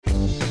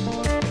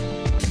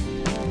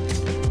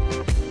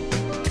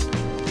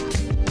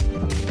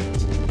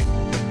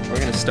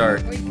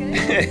start.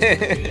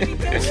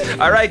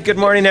 All right, good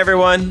morning,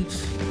 everyone.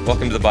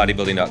 Welcome to the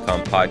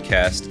bodybuilding.com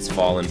podcast. It's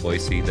fall in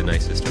Boise, the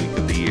nicest week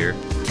of the year,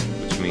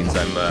 which means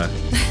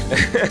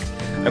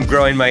I'm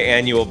growing my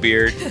annual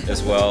beard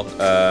as well.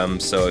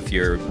 So if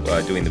you're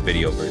doing the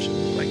video version,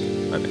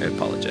 I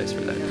apologize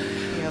for that.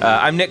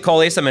 I'm Nick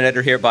Colace. I'm an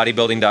editor here at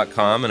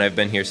bodybuilding.com, and I've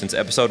been here since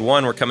episode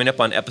 1. We're coming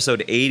up on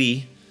episode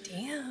 80.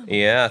 Damn.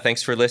 Yeah,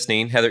 thanks for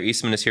listening. Heather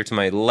Eastman is here to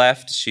my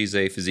left. She's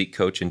a physique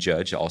coach and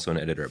judge, also an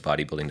editor at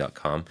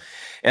bodybuilding.com.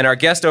 And our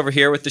guest over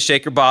here with the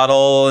shaker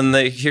bottle, and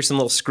here's some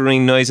little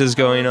screwing noises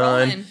going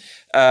on.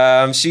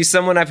 She's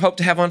someone I've hoped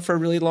to have on for a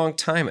really long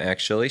time,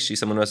 actually. She's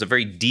someone who has a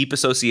very deep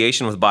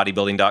association with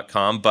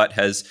bodybuilding.com, but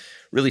has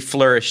really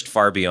flourished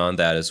far beyond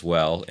that as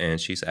well.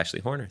 And she's Ashley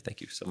Horner. Thank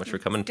you so much for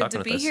coming and talking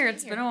with us. Good to be here.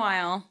 It's been a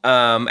while.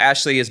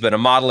 Ashley has been a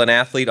model and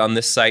athlete on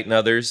this site and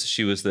others.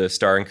 She was the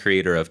star and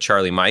creator of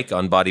Charlie Mike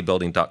on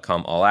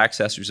bodybuilding.com All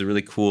Access, which is a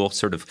really cool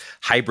sort of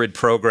hybrid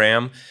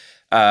program,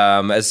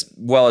 as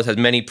well as has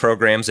many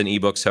programs and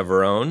ebooks of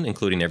her own,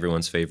 including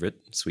everyone's favorite,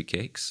 Sweet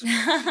Cakes.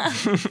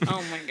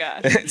 Oh my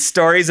God.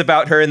 Stories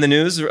about her in the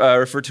news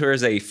refer to her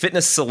as a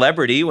fitness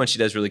celebrity when she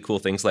does really cool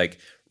things like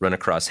run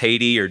across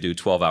Haiti or do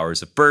 12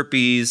 hours of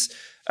burpees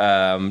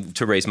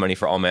to raise money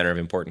for all manner of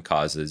important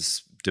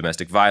causes,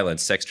 domestic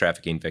violence, sex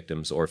trafficking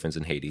victims, orphans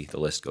in Haiti. The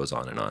list goes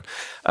on and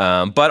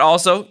on. But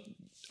also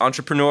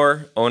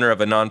entrepreneur, owner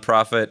of a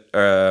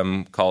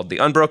nonprofit called the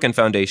Unbroken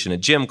Foundation, a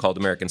gym called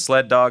American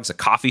Sled Dogs, a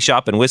coffee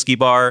shop and whiskey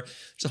bar.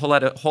 There's a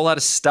whole lot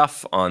of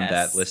stuff on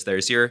that list there.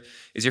 Is your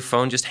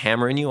phone just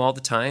hammering you all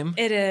the time?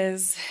 It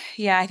is.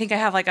 Yeah, I think I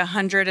have like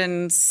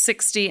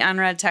 160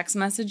 unread text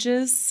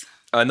messages.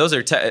 And those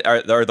are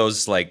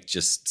those like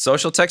just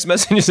social text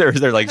messages, or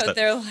they're like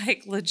they're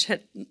like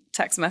legit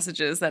text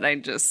messages that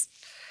it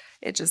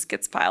just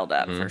gets piled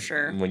up for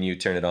sure. When you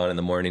turn it on in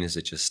the morning, is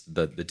it just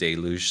the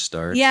deluge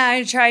starts? Yeah,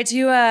 I try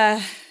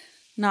to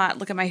not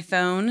look at my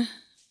phone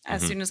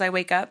as soon as I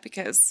wake up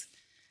because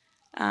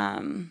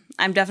I'm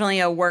definitely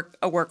a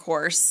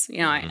workhorse,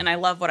 and I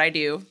love what I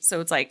do.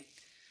 So it's like,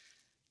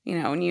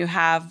 when you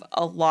have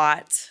a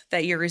lot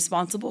that you're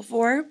responsible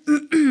for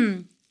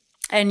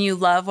and you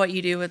love what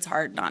you do, it's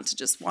hard not to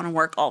just want to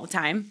work all the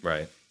time.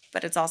 Right.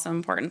 But it's also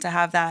important to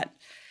have that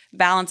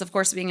balance, of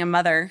course, being a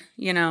mother,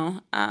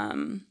 having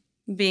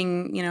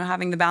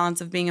the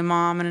balance of being a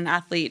mom and an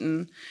athlete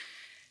and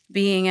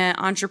being an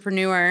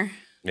entrepreneur.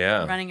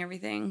 Yeah. Running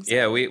everything. So.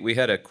 Yeah, we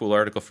had a cool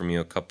article from you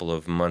a couple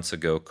of months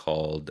ago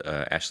called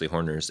Ashley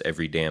Horner's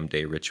Every Damn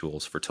Day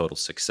Rituals for Total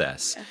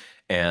Success. Yeah.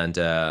 And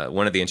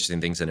one of the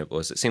interesting things in it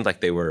was it seemed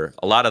like a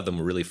lot of them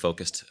were really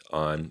focused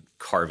on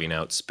carving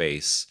out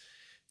space,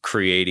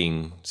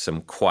 creating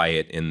some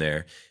quiet in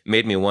there. It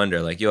made me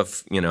wonder, like, you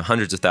have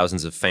hundreds of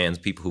thousands of fans,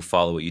 people who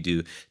follow what you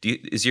do.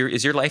 Is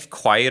your life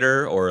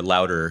quieter or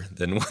louder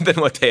than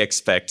what they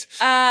expect?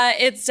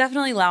 It's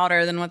definitely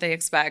louder than what they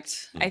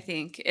expect. I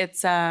think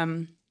it's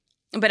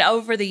but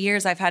over the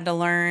years I've had to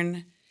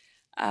learn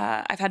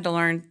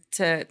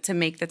to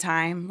make the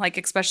time. Like,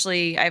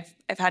 especially I've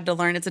had to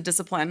learn it's a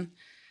discipline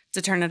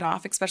to turn it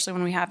off, especially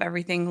when we have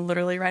everything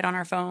literally right on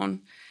our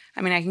phone. I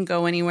mean, I can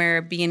go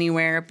anywhere, be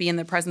in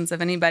the presence of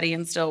anybody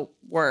and still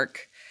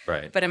work.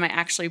 Right. But am I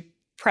actually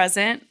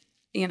present?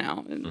 The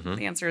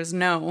answer is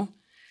no.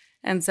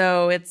 And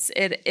so it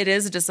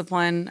is a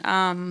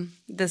discipline.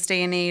 This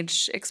day and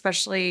age,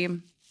 especially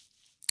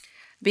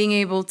being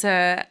able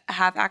to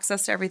have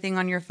access to everything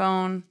on your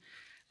phone,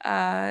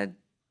 to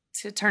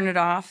turn it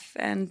off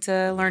and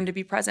to learn to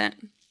be present.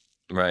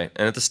 Right.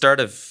 And at the start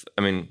of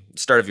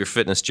your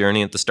fitness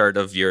journey, at the start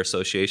of your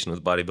association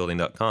with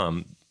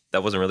bodybuilding.com,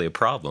 that wasn't really a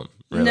problem.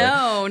 Really.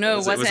 No,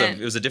 it wasn't.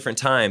 It was a different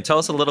time. Tell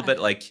us a little bit,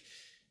 like,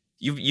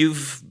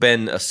 you've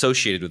been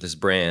associated with this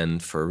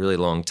brand for a really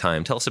long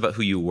time. Tell us about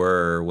who you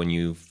were when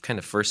you kind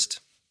of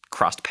first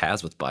crossed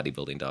paths with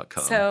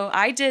bodybuilding.com. So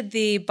I did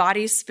the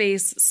Body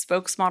Space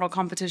spokesmodel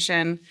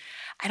competition.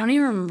 I don't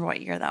even remember what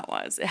year that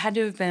was. It had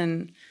to have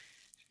been,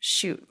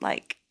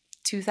 like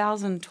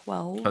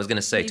 2012. I was going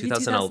to say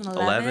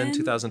 2011,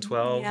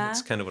 2012. Yeah.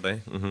 That's kind of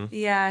what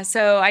Yeah,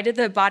 so I did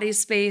the Body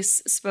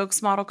Space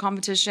spokesmodel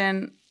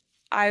competition.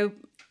 To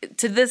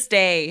this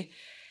day,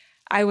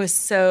 I was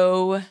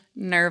so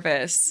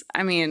nervous.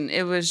 I mean,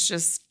 it was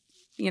just,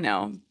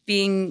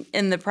 being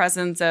in the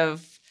presence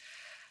of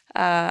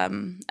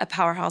a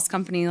powerhouse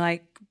company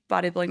like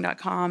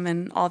bodybuilding.com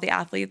and all the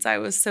athletes, I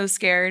was so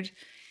scared.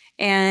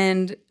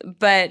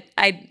 But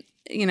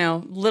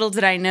little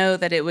did I know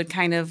that it would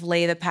kind of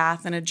lay the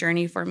path and a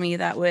journey for me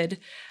that would,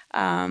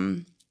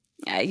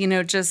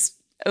 just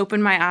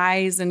open my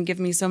eyes and give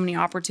me so many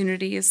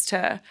opportunities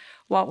to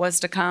what was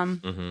to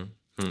come. Mm-hmm.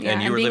 Yeah,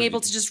 and being able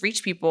to just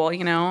reach people,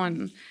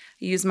 and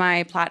use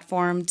my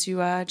platform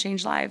to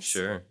change lives.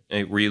 Sure.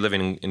 Were you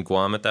living in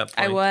Guam at that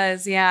point? I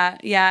was, yeah.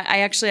 Yeah,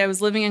 I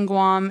was living in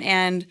Guam,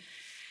 and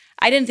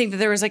I didn't think that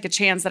there was like a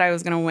chance that I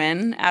was going to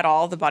win at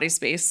all, the Body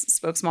Space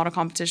spokesmodel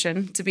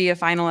competition, to be a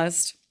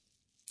finalist.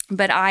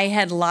 But I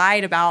had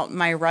lied about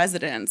my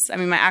residence. I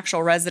mean, my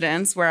actual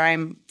residence where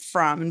I'm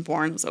from and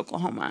born was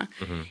Oklahoma.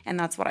 And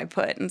that's what I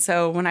put. And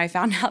so when I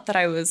found out that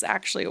I was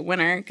actually a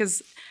winner,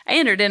 because I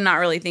entered in not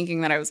really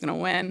thinking that I was going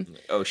to win.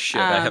 Oh, shit,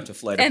 I have to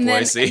fly to And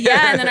Boise. then,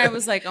 yeah, and then I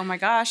was like, oh my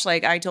gosh,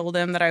 like I told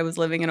him that I was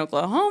living in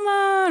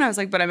Oklahoma, and I was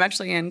like, but I'm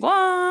actually in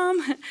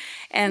Guam.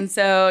 And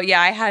so,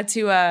 yeah, I had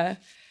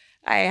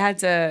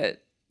to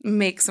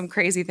make some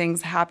crazy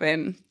things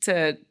happen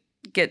to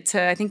get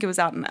to, I think it was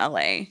out in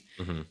LA.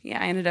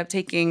 Yeah, I ended up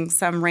taking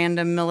some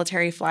random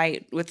military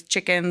flight with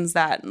chickens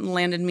that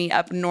landed me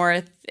up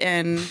north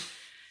in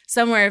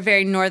somewhere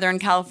very northern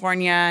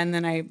California. And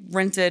then I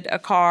rented a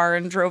car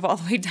and drove all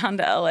the way down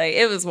to LA.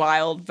 It was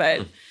wild,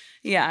 but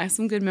yeah,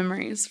 some good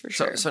memories for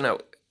sure. So now,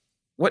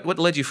 what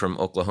led you from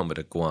Oklahoma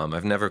to Guam?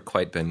 I've never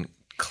quite been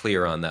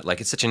clear on that.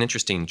 Like, it's such an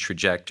interesting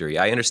trajectory.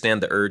 I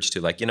understand the urge to,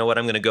 like, you know what,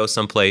 I'm going to go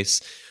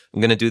someplace. I'm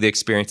going to do the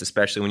experience,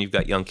 especially when you've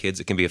got young kids.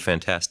 It can be a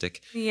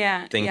fantastic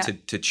thing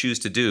to choose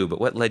to do.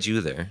 But what led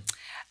you there?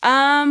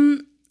 At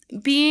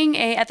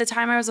the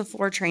time I was a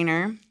floor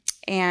trainer,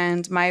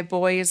 and my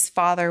boy's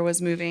father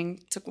was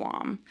moving to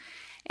Guam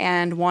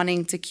and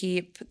wanting to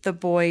keep the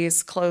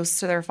boys close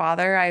to their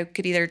father. I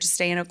could either just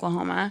stay in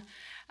Oklahoma,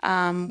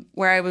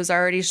 where I was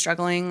already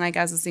struggling like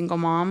as a single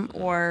mom,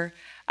 or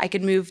I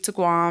could move to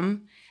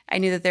Guam. I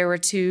knew that there were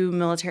 2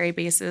 military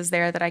bases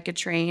there that I could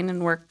train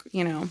and work,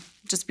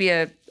 just be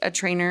a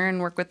trainer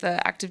and work with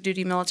the active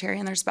duty military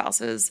and their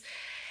spouses.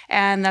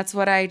 And that's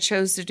what I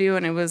chose to do.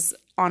 And it was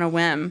on a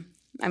whim.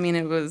 I mean,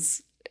 it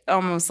was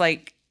almost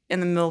like in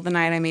the middle of the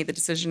night, I made the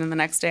decision. And the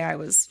next day I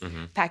was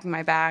packing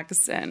my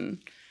bags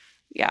and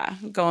I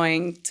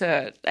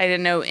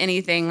didn't know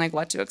anything like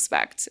what to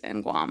expect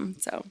in Guam.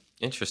 So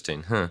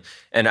interesting, huh?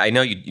 And I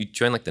know you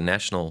joined like the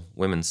national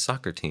women's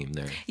soccer team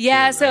there.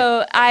 Yeah, too,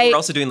 right? so We're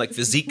also doing like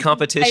physique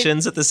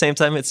competitions at the same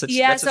time. It's such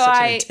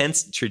an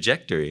intense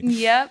trajectory.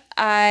 Yep,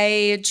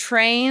 I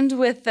trained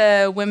with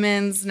the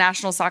women's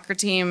national soccer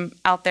team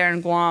out there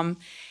in Guam,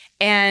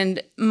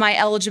 and my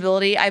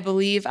eligibility, I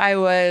believe it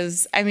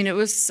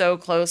was so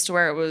close to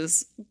where it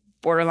was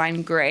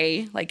borderline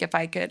gray, like if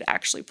I could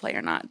actually play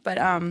or not. But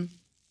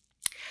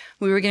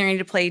we were getting ready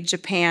to play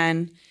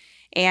Japan.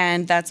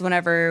 And that's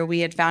whenever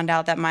we had found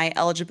out that my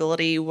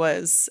eligibility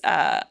was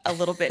a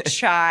little bit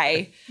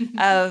shy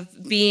of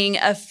being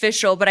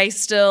official, but I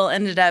still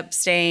ended up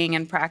staying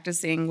and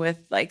practicing with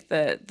like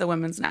the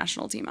women's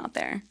national team out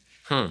there.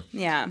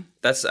 Yeah.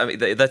 Those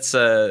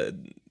are,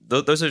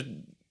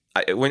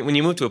 when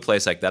you move to a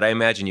place like that, I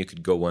imagine you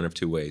could go one of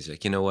two ways.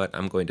 Like, you know what,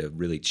 I'm going to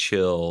really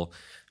chill.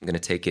 I'm going to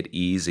take it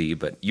easy.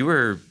 But you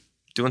were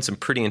doing some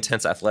pretty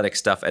intense athletic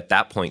stuff at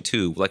that point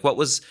too. Like what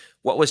was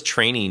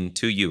training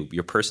to you,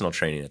 your personal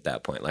training at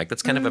that point? Like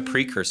that's kind of a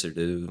precursor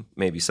to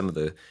maybe some of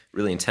the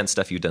really intense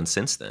stuff you've done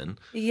since then.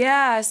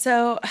 Yeah.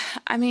 So,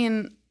 I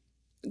mean,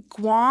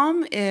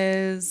 Guam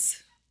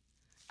is,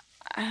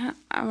 I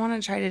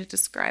want to try to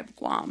describe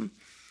Guam.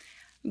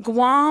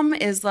 Guam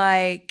is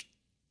like,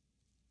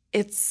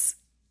 it's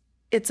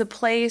a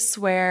place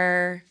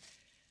where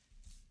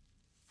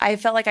I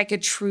felt like I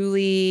could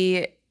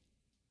truly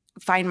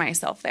find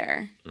myself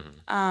there.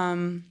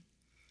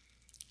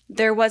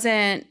 There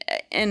wasn't,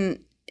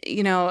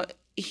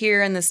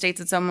 here in the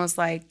States, it's almost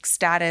like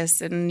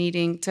status and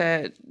needing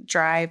to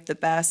drive the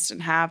best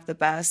and have the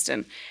best.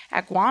 And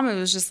at Guam, it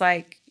was just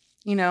like,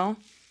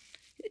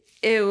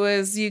 it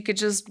was, you could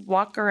just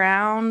walk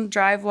around,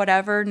 drive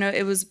whatever. No,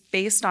 it was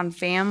based on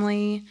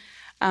family.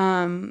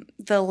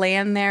 The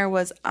land there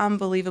was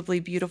unbelievably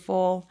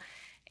beautiful.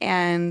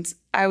 And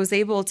I was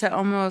able to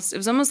it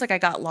was almost like I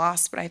got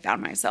lost, but I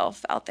found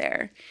myself out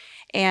there.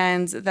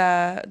 And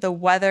the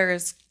weather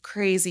is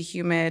crazy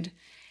humid.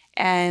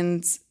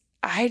 And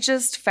I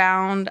just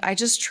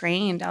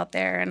trained out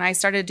there, and I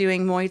started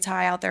doing Muay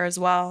Thai out there as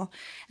well.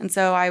 And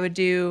so I would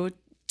do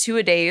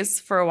 2-a-days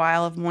for a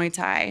while of Muay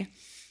Thai.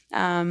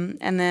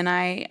 And then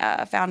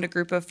I found a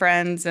group of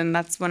friends, and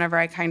that's whenever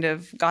I kind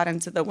of got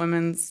into the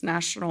women's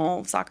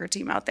national soccer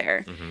team out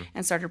there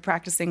and started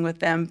practicing with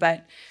them.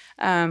 But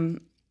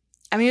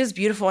it was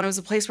beautiful, and it was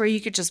a place where you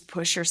could just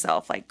push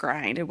yourself, like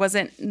grind.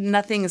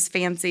 Nothing is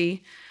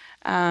fancy,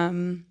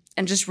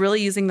 and just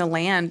really using the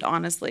land,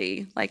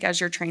 honestly, like as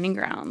your training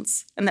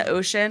grounds. And the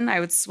ocean, I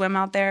would swim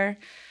out there.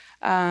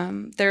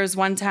 There was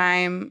one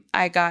time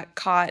I got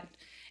caught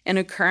in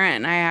a current,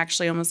 and I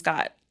actually almost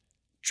got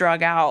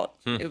drug out.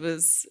 It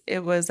was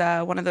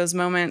one of those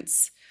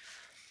moments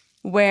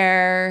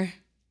where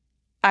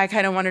I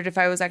kind of wondered if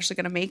I was actually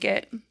going to make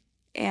it,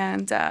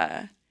 and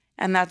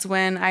that's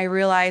when I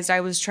realized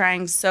I was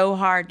trying so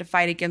hard to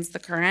fight against the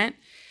current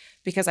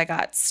because I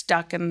got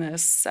stuck in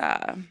this,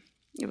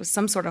 it was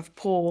some sort of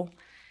pool,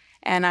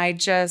 and I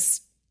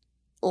just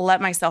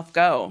let myself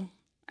go,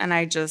 and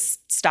I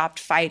just stopped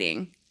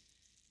fighting,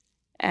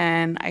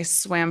 and I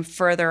swam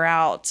further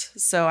out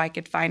so I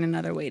could find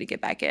another way to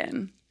get back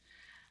in.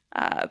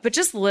 But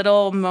just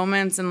little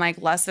moments and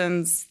like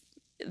lessons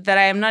that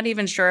I am not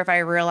even sure if I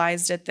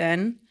realized it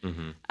then.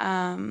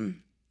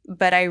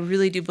 But I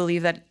really do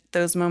believe that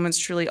those moments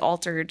truly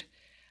altered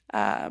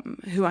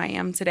who I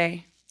am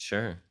today.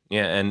 Sure.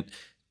 Yeah. And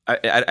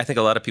I think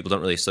a lot of people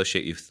don't really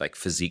associate you with like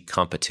physique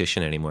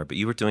competition anymore, but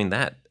you were doing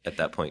that at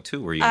that point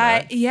too, were you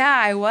not? Yeah,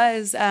 I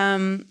was. So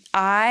I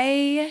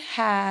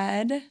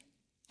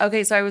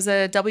was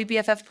a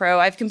WBFF pro.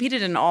 I've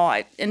competed in all,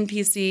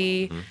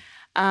 NPC,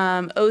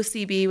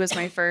 OCB was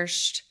my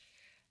first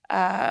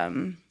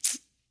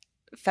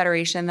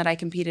federation that I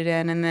competed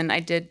in. And then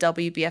I did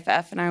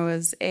WBFF, and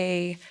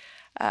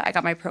I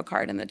got my pro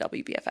card in the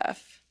WBFF.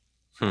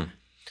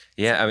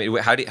 Yeah, I mean,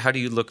 how do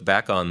you look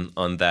back on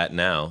that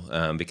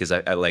now? Because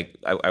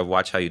I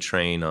watch how you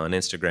train on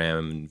Instagram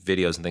and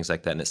videos and things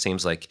like that, and it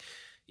seems like,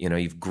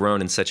 you've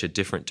grown in such a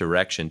different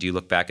direction. Do you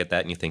look back at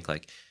that and you think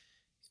like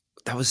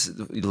that was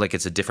like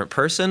it's a different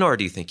person, or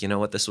do you think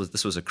what this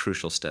was a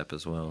crucial step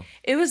as well?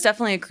 It was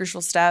definitely a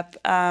crucial step.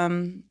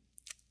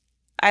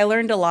 I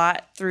learned a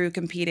lot through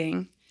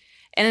competing,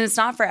 and it's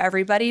not for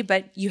everybody,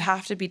 but you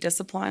have to be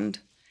disciplined.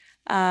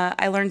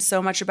 I learned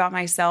so much about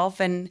myself,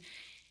 and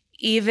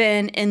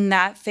even in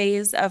that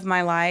phase of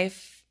my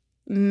life,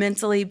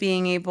 mentally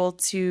being able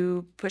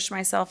to push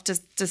myself to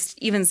just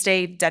even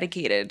stay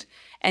dedicated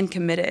and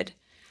committed.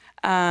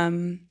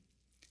 But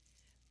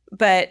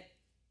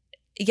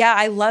yeah,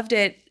 I loved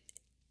it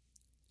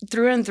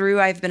through and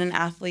through. I've been an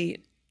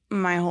athlete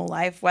my whole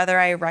life, whether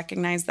I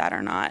recognize that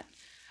or not.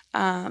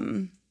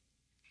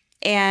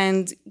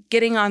 And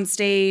getting on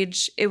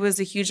stage, it was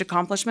a huge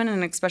accomplishment,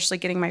 and especially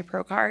getting my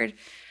pro card.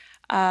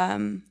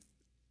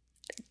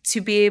 To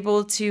be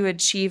able to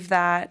achieve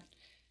that,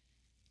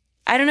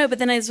 I don't know. But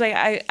then it's like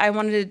I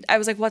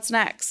was like, what's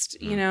next?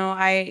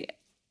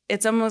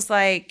 It's almost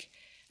like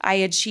I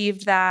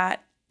achieved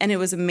that, and it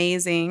was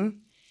amazing.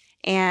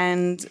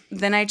 And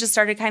then I just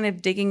started kind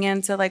of digging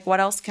into like, what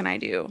else can I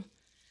do?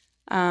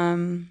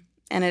 And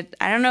I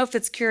don't know if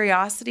it's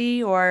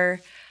curiosity or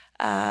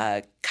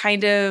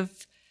kind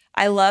of,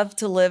 I love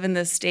to live in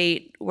this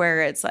state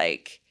where it's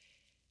like,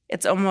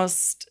 it's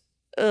almost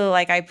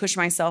like I push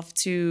myself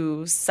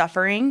to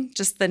suffering,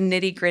 just the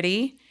nitty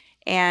gritty,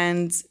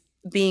 and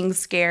being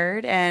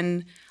scared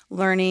and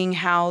learning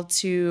how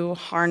to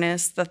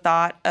harness the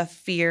thought of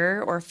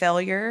fear or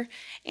failure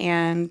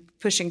and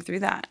pushing through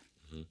that.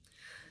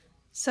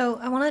 So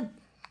I want to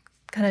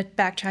kind of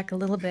backtrack a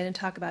little bit and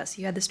talk about, so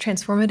you had this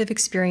transformative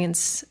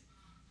experience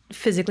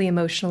physically,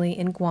 emotionally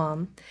in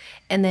Guam,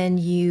 and then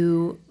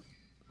you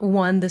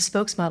won the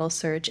spokesmodel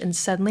search and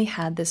suddenly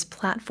had this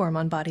platform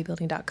on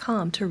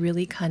bodybuilding.com to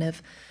really kind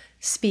of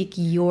speak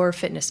your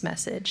fitness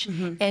message.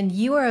 Mm-hmm. And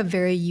you are a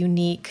very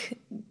unique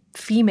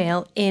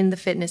female in the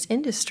fitness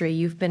industry.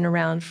 You've been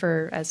around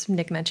for, as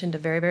Nick mentioned, a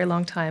very, very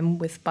long time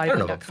with bodybuilding.com. I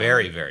don't know,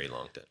 very, very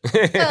long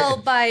time. Well,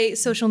 by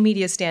social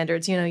media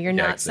standards, you're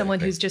not someone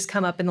who's just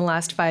come up in the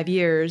last 5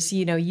 years.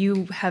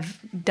 You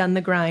have done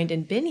the grind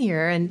and been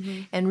here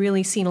and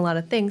really seen a lot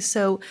of things.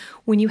 So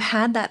when you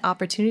had that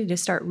opportunity to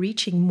start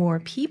reaching more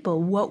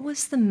people, what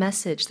was the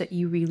message that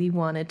you really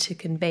wanted to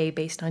convey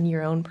based on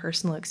your own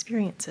personal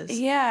experiences?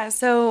 Yeah,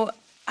 so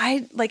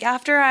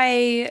after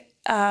I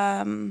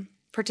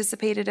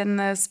participated in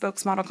the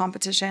spokesmodel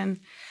competition,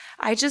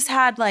 I just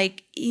had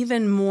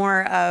even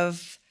more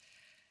of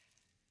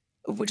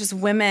just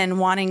women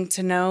wanting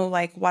to know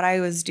what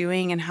I was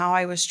doing and how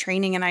I was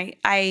training. And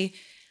I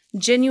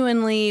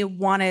genuinely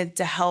wanted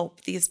to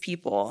help these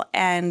people,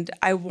 and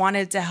I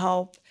wanted to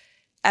help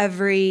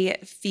every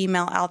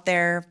female out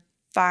there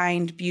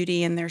find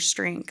beauty in their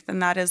strength.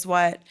 And that is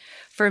what,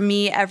 for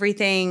me,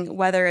 everything,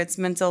 whether it's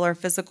mental or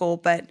physical,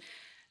 but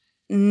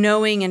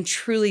knowing and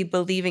truly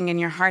believing in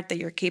your heart that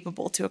you're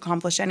capable to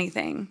accomplish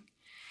anything.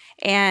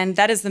 And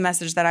that is the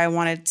message that I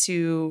wanted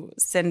to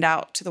send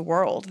out to the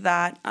world,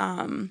 that,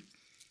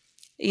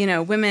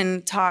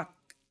 women talk,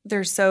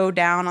 they're so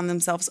down on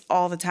themselves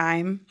all the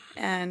time.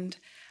 And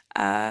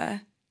I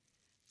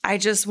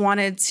just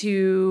wanted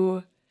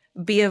to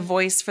be a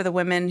voice for the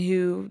women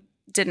who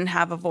didn't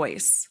have a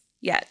voice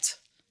yet,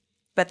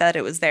 but that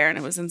it was there and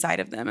it was inside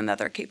of them and that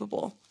they're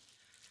capable.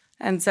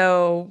 And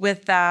so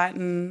with that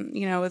and,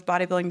 with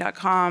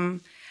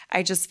bodybuilding.com,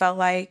 I just felt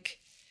like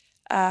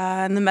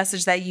and the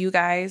message that you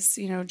guys,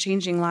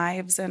 changing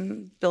lives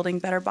and building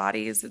better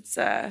bodies, it's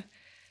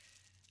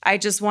I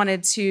just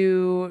wanted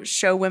to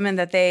show women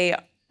that they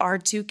are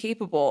too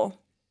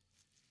capable.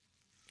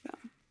 Yeah.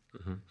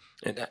 Mm-hmm.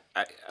 And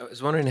I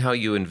was wondering how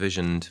you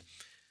envisioned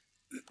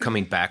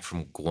coming back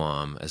from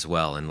Guam as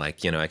well, and I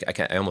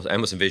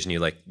almost envision you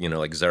like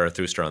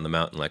Zarathustra on the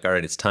mountain, all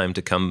right, it's time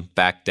to come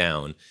back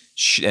down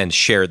and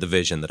share the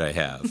vision that I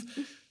have.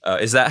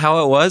 Is that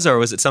how it was, or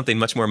was it something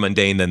much more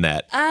mundane than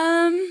that?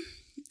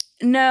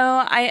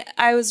 No,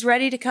 I was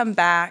ready to come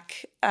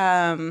back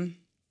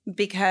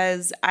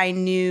because I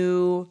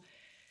knew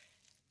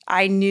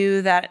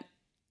that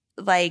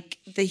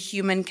the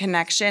human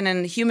connection,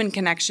 and human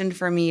connection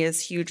for me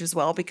is huge as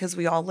well, because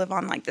we all live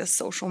on this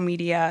social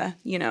media,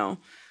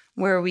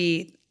 where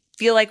we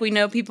feel like we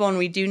know people and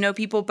we do know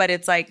people, but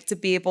it's to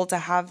be able to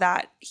have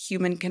that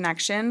human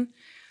connection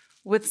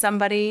with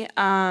somebody.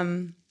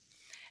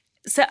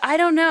 So I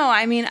don't know.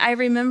 I mean, I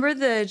remember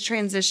the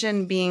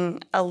transition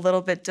being a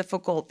little bit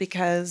difficult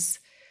because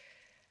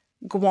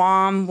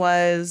Guam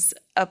was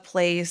a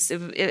place,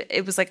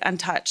 it was like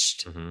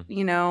untouched,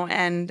 you know,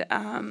 and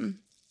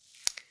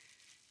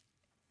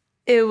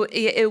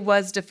it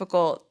was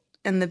difficult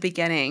in the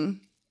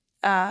beginning.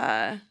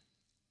 But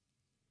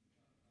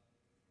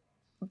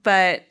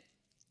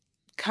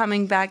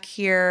coming back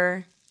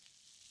here,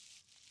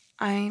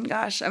 I mean,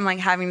 gosh, I'm like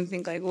having to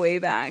think like way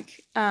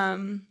back.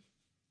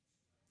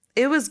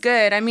 It was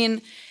good. I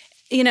mean,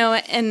 you know,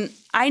 and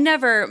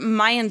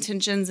my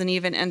intentions in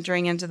even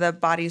entering into the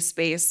body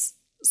space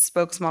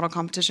spokesmodel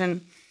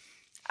competition,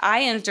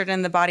 I entered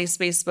in the body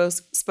space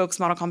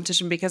spokesmodel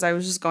competition because I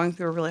was just going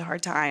through a really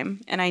hard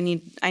time and I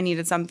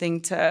needed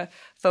something to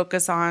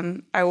focus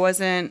on. I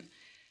wasn't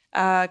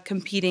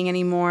competing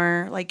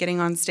anymore, like getting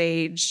on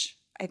stage,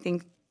 I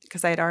think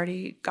because I had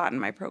already gotten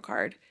my pro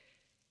card.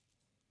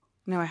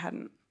 No, I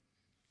hadn't.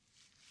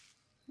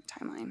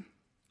 Timeline.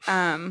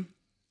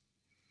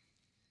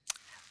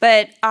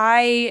 But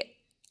I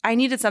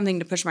needed something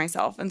to push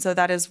myself. And so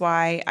that is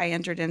why I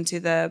entered into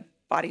the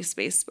body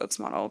space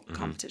spokesmodel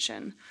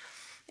competition.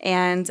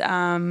 And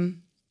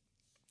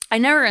I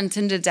never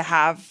intended to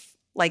have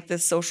like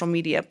this social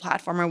media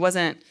platform. It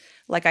wasn't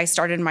like I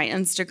started my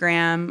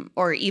Instagram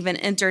or even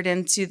entered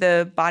into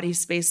the body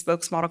space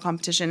spokesmodel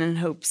competition in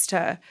hopes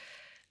to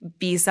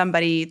be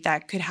somebody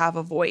that could have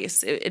a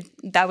voice.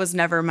 That was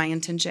never my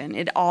intention.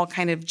 It all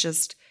kind of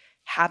just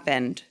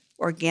happened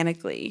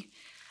organically.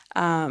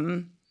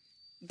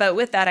 But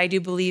with that, I do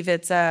believe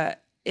it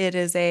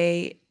is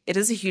a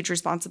huge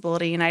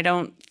responsibility, and I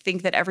don't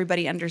think that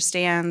everybody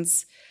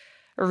understands,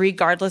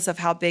 regardless of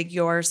how big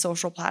your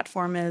social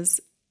platform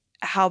is,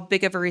 how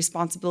big of a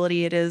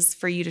responsibility it is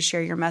for you to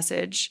share your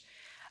message,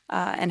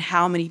 and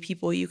how many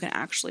people you can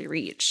actually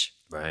reach.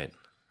 Right.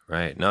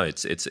 No,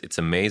 it's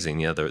amazing.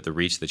 You know, the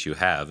reach that you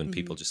have, and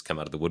people just come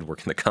out of the woodwork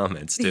in the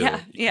comments too.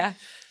 Yeah.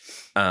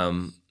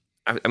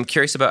 I'm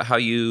curious about how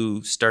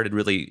you started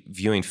really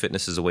viewing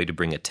fitness as a way to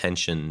bring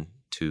attention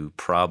to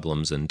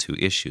problems and to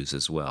issues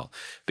as well.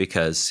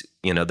 Because,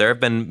 you know, there have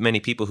been many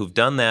people who've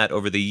done that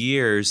over the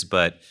years,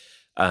 but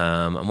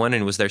I'm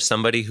wondering, was there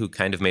somebody who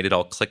kind of made it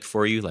all click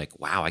for you? Like,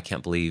 wow, I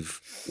can't believe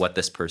what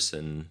this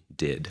person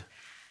did.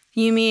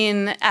 You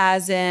mean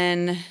as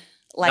in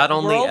like not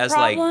only world as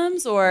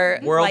problems, like or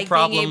world like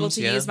problems, being able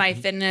to use my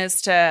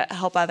fitness to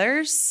help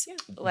others?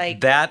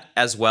 Like that,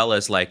 as well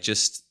as like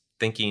just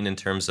thinking in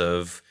terms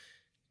of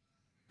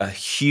a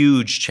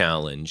huge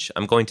challenge.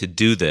 I'm going to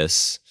do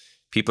this.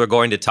 People are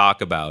going to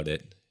talk about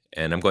it,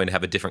 and I'm going to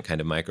have a different kind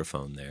of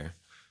microphone there.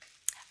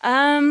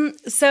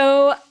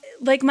 So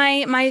like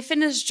my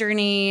fitness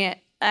journey,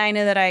 I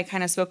know that I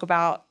kind of spoke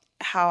about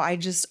how I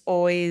just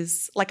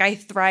always, like, I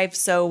thrive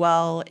so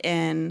well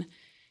in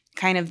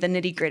kind of the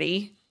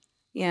nitty-gritty.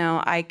 You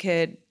know, I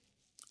can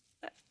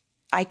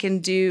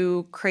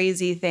do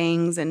crazy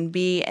things and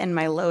be in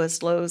my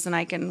lowest lows, and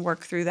I can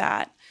work through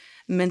that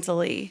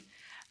mentally.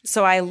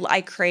 So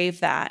I crave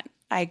that.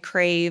 I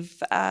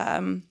crave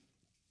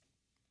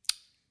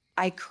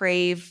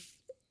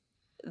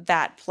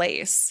that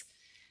place.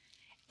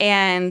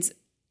 And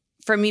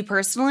for me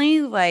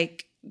personally,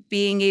 like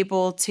being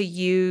able to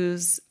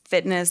use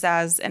fitness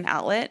as an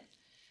outlet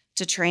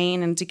to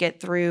train and to get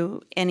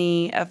through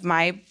any of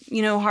my,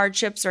 you know,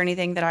 hardships or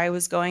anything that I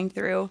was going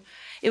through,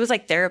 it was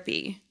like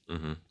therapy.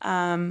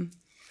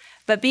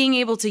 But being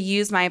able to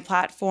use my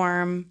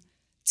platform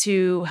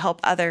to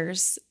help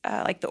others,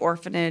 like the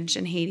orphanage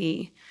in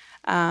Haiti,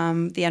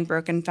 the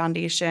Unbroken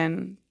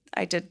Foundation.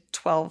 I did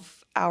 12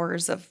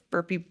 hours of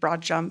burpee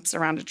broad jumps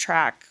around a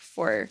track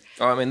for...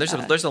 Oh, I mean,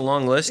 there's a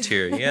long list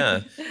here,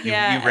 yeah.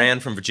 You ran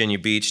from Virginia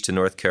Beach to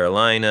North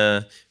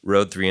Carolina,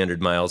 rode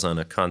 300 miles on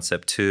a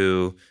Concept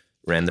 2,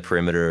 ran the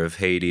perimeter of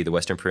Haiti, the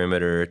western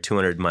perimeter,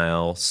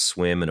 200-mile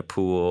swim in a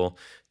pool,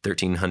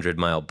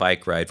 1,300-mile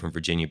bike ride from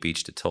Virginia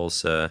Beach to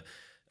Tulsa,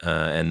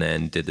 and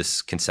then did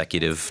this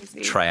consecutive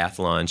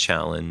triathlon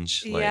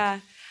challenge.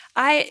 Yeah.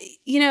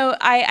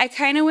 I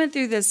kind of went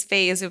through this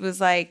phase. It was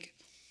like,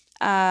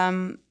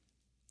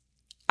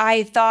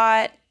 I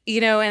thought,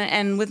 you know,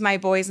 and with my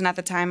boys, and at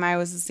the time I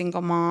was a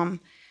single mom,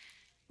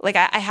 like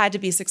I had to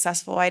be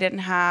successful. I didn't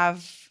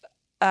have,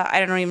 I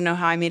don't even know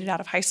how I made it out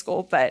of high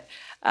school, but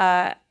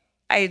I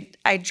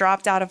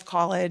dropped out of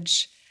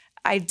college.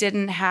 I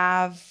didn't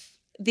have,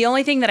 the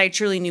only thing that I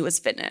truly knew was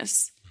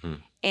fitness.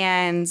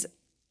 And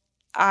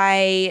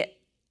I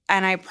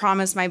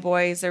promised my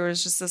boys, there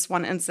was just this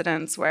one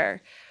incident where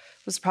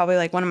it was probably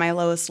like one of my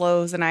lowest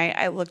lows. And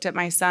I looked at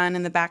my son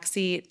in the back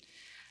seat,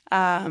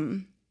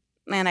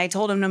 and I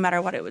told him no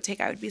matter what it would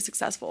take, I would be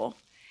successful.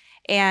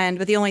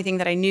 But the only thing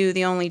that I knew,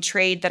 the only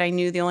trade that I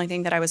knew, the only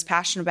thing that I was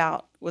passionate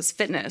about was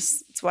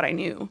fitness. It's what I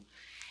knew.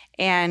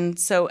 And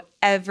so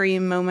every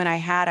moment I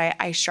had,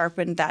 I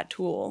sharpened that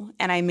tool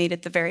and I made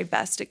it the very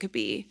best it could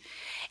be.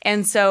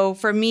 And so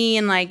for me,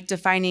 in like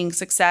defining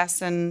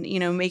success and, you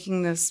know,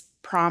 making this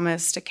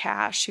promise to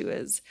Cash, who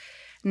is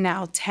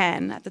now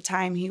 10, at the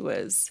time he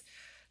was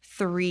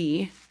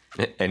 3.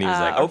 And he was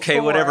like, okay,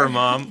 4. whatever,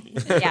 Mom.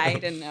 Yeah, he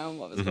didn't know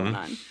what was going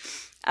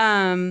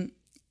on.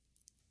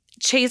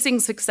 Chasing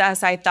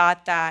success, I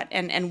thought that,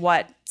 and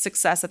what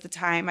success at the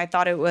time. I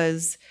thought it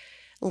was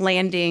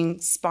landing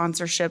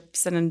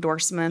sponsorships and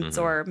endorsements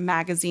or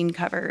magazine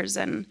covers.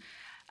 And,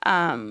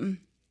 and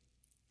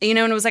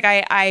it was like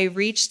I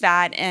reached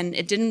that, and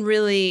it didn't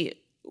really,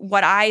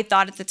 what I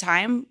thought at the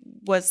time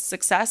was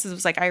success. It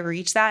was like I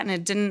reached that, and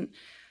it didn't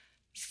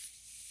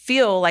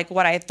feel like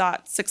what I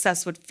thought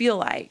success would feel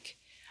like.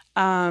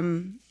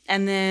 And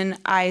then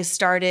I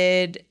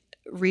started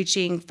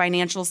reaching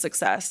financial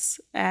success,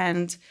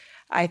 and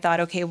I thought,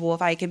 okay, well,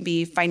 if I can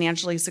be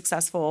financially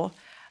successful,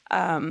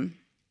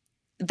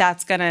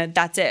 that's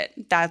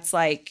it. That's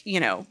like,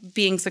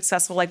 being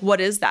successful. Like,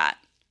 what is that?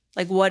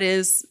 Like, what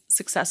is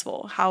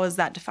successful? How is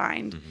that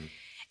defined?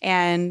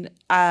 And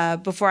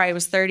before I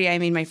was 30, I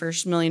made my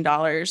first $1 million.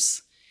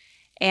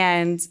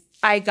 And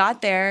I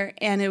got there,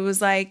 and it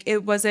was like,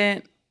 it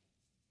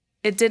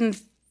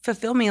didn't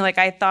fulfill me like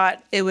I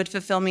thought it would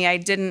fulfill me.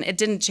 It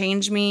didn't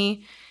change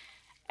me.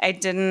 I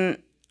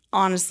didn't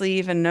honestly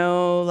even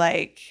know,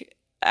 like,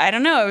 I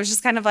don't know. It was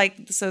just kind of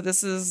like, so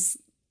this is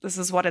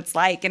what it's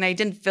like. And I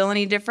didn't feel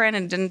any different,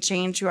 and didn't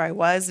change who I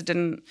was. It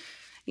didn't,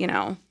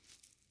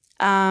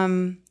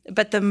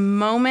 but the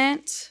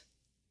moment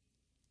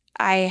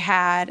I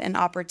had an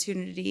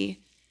opportunity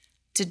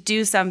to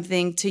do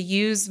something, to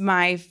use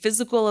my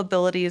physical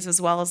abilities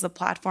as well as the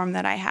platform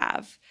that I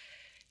have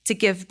to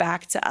give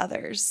back to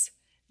others,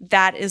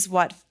 that is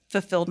what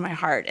fulfilled my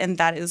heart. And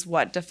that is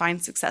what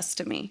defined success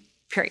to me,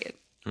 period.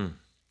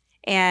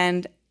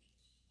 And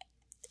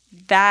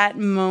that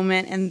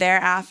moment and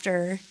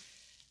thereafter,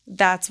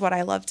 that's what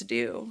I love to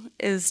do,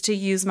 is to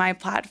use my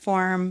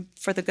platform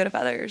for the good of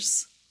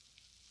others.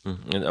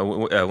 And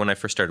when I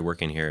first started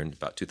working here in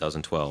about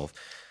 2012,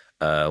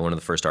 one of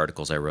the first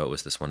articles I wrote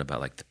was this one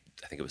about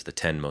I think it was the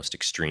 10 most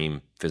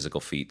extreme physical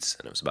feats.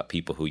 And it was about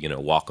people who,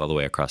 walk all the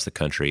way across the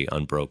country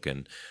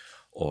unbroken,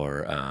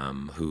 or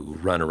who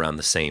run around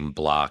the same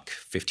block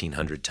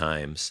 1,500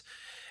 times.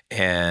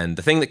 And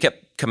the thing that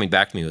kept coming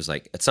back to me was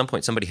like, at some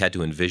point, somebody had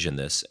to envision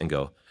this and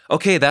go,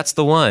 okay, that's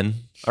the one.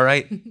 All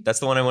right, that's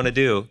the one I want to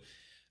do.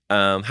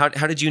 How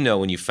did you know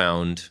when you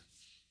found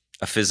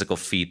a physical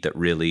feat that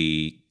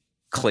really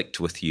clicked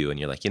with you, and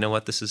you're like, you know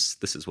what, this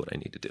is what I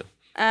need to do?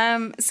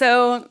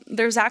 So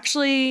there's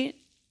actually,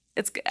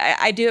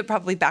 I do it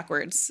probably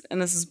backwards,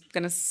 and this is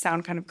going to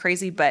sound kind of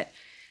crazy, but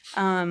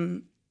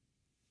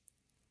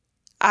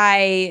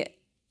I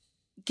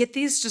get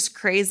these just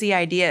crazy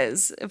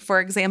ideas. For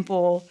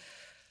example,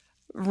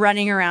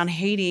 running around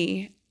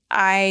Haiti,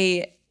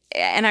 I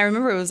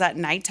remember it was at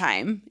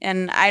nighttime,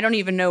 and I don't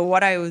even know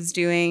what I was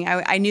doing.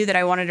 I knew that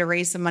I wanted to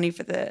raise some money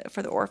for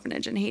the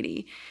orphanage in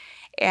Haiti.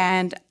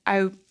 And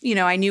I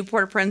knew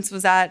Port-au-Prince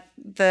was at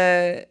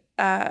the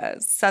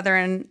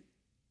southern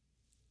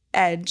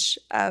edge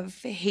of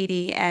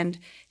Haiti, and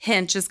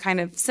Hinche is kind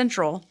of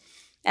central.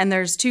 And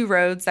there's 2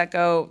 roads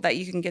that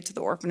you can get to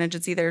the orphanage.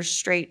 It's either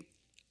straight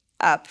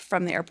up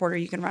from the airport, or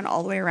you can run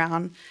all the way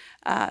around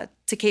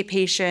to Cape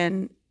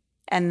Haitian,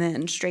 and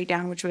then straight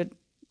down, which would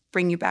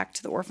bring you back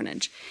to the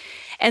orphanage.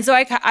 And so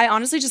I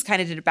honestly just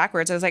kind of did it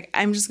backwards. I was like,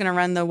 I'm just going to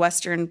run the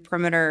western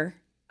perimeter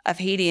of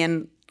Haiti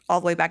and all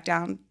the way back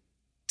down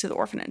to the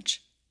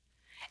orphanage.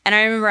 And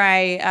I remember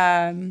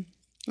I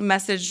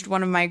messaged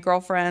one of my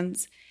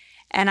girlfriends,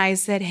 and I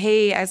said,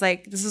 hey, I was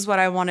like, this is what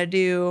I want to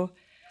do.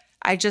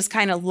 I just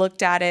kind of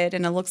looked at it,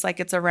 and it looks like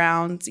it's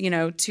around,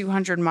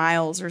 200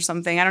 miles or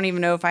something. I don't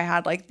even know if I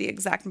had like the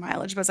exact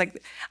mileage, but I was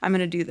like, I'm going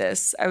to do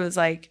this. I was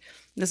like,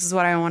 this is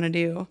what I want to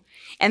do.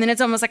 And then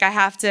it's almost like I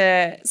have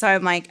to, so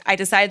I'm like, I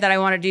decided that I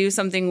want to do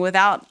something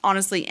without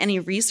honestly any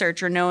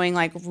research or knowing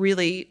like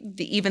really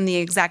even the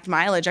exact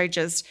mileage. I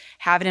just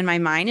have it in my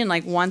mind. And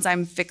like, once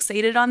I'm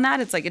fixated on that,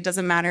 it's like, it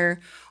doesn't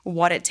matter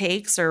what it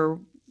takes or,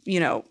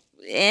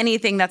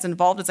 anything that's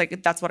involved. It's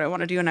like, that's what I want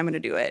to do, and I'm going to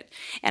do it.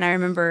 And I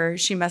remember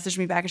she messaged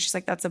me back, and she's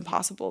like, that's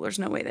impossible. There's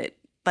no way that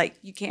like,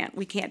 we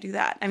can't do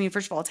that. I mean,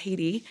 first of all, it's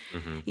Haiti,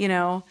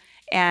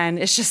 and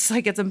it's just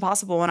like, it's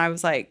impossible. And I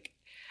was like,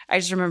 I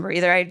just remember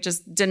either I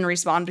just didn't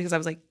respond because I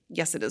was like,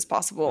 yes, it is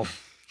possible.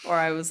 Or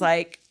I was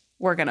like,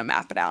 we're going to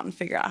map it out and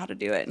figure out how to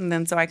do it. And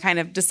then so I kind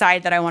of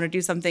decide that I want to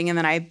do something, and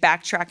then I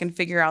backtrack and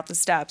figure out the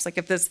steps. Like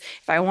if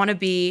I want to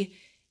be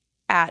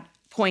at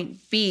point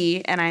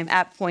B and I'm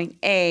at point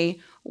A,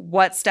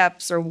 what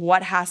steps or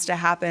what has to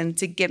happen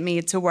to get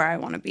me to where I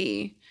want to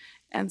be?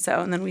 And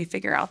then we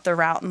figure out the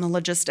route and the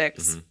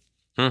logistics.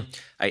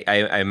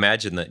 I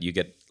imagine that you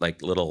get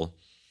like little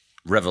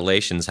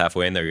revelations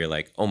halfway in there. You're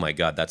like, oh my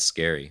God, that's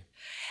scary.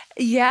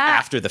 Yeah.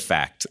 After the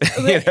fact.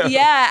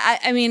 Yeah.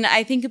 I mean,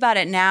 I think about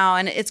it now,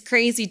 and it's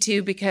crazy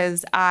too,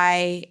 because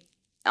in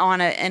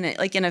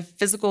a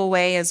physical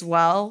way as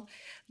well,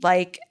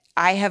 like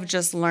I have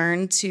just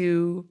learned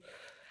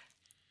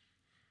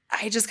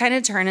I just kind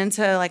of turn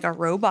into like a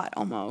robot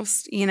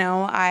almost.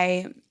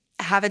 I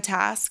have a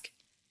task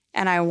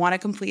and I want to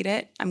complete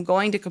it. I'm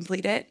going to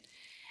complete it.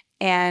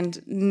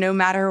 And no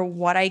matter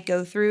what I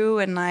go through,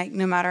 and like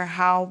no matter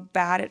how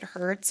bad it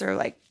hurts, or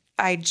like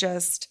I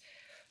just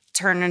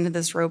turn into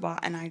this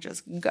robot and I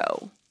just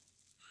go.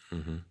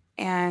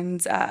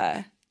 And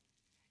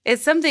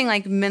it's something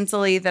like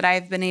mentally that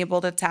I've been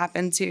able to tap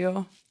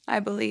into, I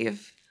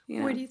believe. You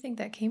know? Where do you think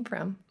that came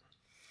from?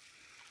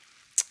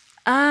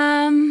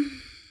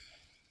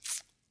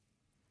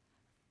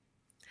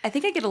 I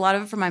think I get a lot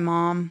of it from my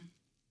mom.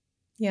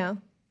 Yeah.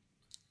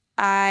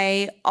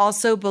 I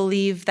also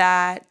believe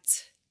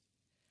that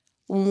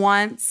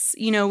once,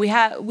 you know, we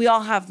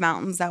all have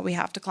mountains that we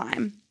have to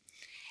climb.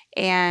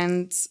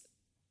 And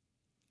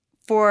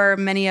for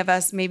many of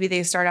us, maybe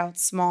they start out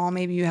small.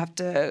 Maybe you have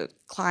to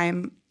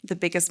climb the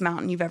biggest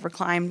mountain you've ever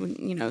climbed,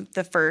 you know,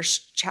 the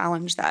first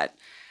challenge that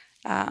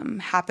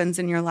happens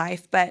in your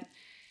life. But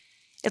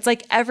it's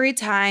like every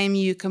time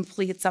you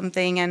complete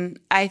something, and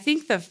I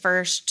think the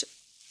first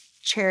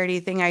charity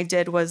thing I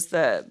did was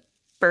the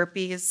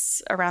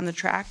burpees around the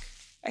track,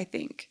 I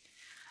think.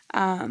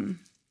 And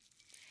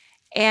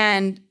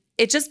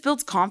it just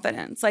builds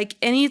confidence. Like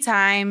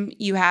anytime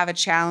you have a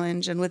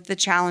challenge, and with the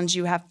challenge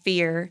you have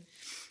fear,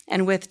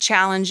 and with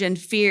challenge and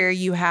fear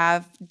you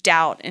have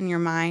doubt in your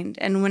mind.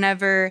 And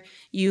whenever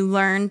you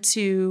learn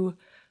to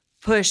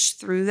push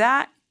through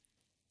that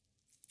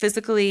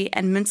physically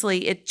and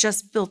mentally, it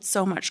just builds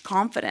so much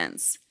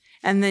confidence.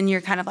 And then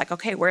you're kind of like,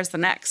 okay, where's the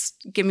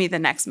next? Give me the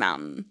next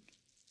mountain.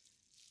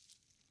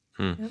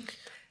 Yep.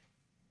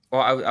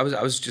 Well, I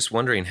was just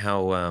wondering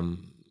how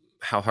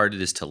hard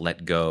it is to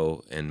let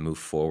go and move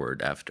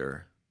forward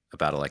after a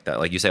battle like that.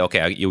 Like you say,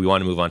 okay, we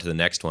want to move on to the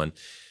next one,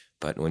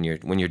 but when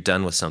you're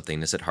done with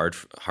something, is it hard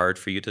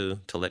for you to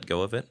let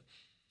go of it?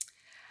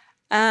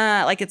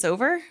 Like it's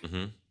over?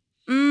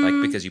 Mm-hmm.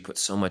 Like because you put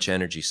so much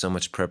energy, so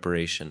much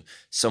preparation,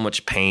 so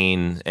much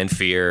pain and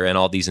fear and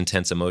all these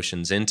intense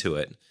emotions into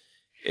it,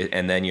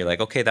 and then you're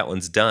like, okay, that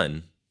one's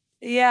done.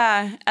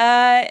 Yeah.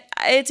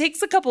 It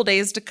takes a couple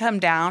days to come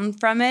down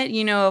from it.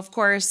 You know, of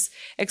course,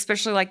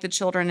 especially like the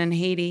children in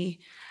Haiti,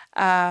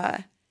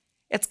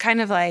 it's kind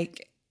of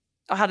like,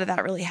 oh, how did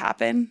that really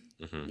happen?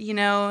 Mm-hmm. You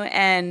know,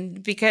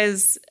 and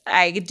because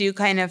I do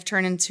kind of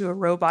turn into a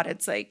robot,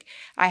 it's like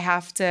I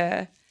have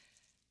to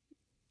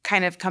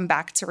kind of come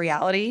back to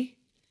reality.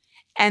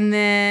 And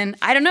then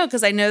I don't know,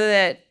 because I know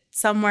that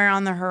somewhere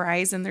on the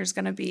horizon, there's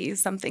going to be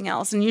something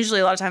else. And usually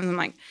a lot of times I'm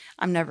like,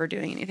 I'm never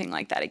doing anything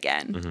like that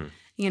again. Mm-hmm.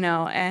 You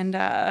know,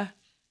 and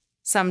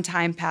some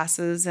time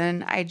passes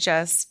and I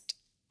just,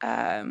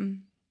 I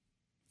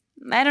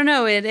don't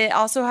know. It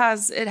also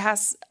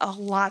has a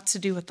lot to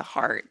do with the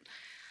heart.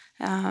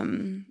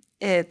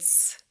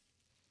 It's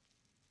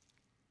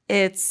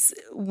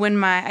when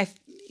my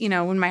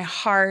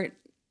heart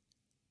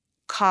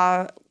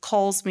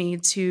calls me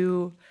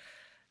to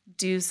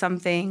do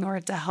something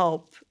or to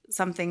help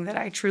something that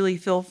I truly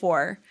feel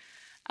for.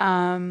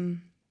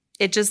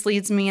 It just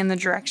leads me in the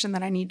direction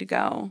that I need to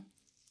go.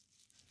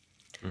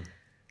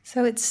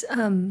 So it's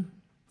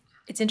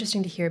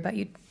interesting to hear about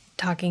you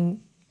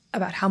talking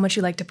about how much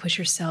you like to push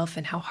yourself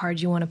and how hard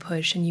you want to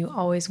push, and you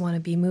always want to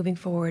be moving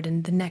forward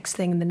and the next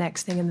thing and the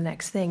next thing and the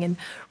next thing. And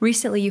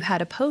recently you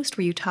had a post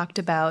where you talked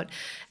about,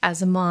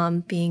 as a mom,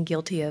 being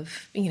guilty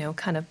of, you know,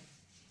 kind of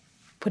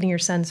putting your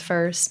sons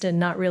first and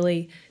not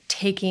really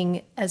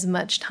taking as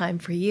much time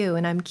for you.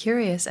 And I'm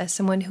curious, as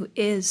someone who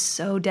is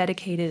so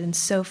dedicated and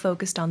so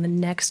focused on the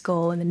next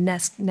goal and the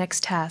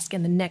next task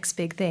and the next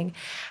big thing,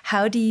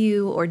 how do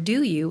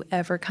you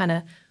ever kind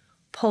of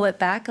pull it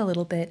back a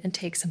little bit and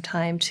take some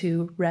time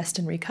to rest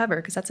and recover?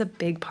 Because that's a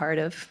big part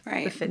of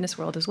the fitness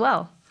world as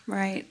well.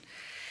 Right.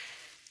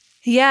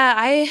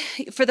 Yeah,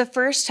 for the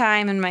first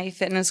time in my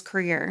fitness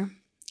career,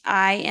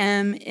 I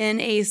am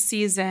in a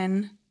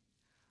season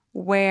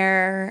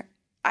where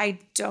I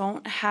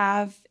don't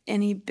have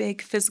any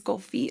big physical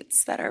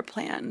feats that are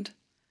planned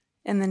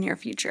in the near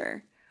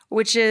future,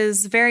 which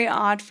is very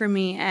odd for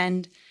me.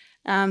 And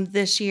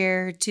this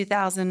year,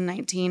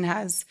 2019,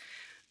 has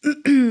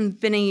been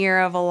a year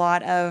of a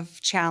lot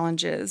of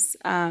challenges.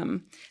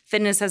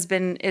 Fitness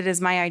it is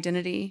my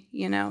identity.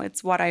 You know,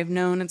 it's what I've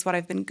known. It's what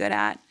I've been good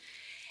at.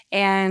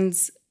 And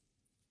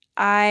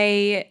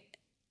I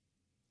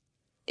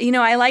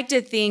like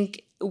to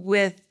think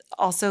with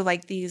also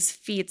like these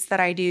feats that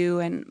I do,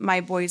 and my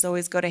boys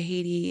always go to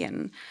Haiti,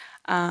 and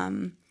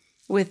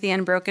with the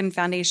Unbroken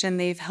Foundation,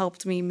 they've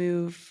helped me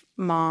move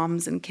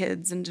moms and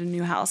kids into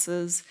new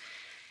houses,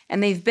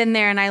 and they've been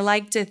there. And I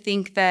like to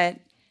think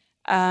that,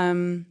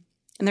 and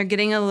they're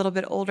getting a little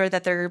bit older,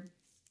 that they're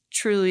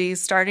truly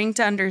starting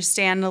to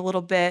understand a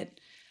little bit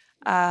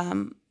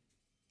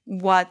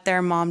what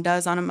their mom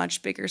does on a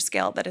much bigger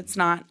scale, that it's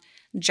not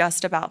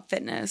just about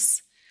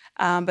fitness,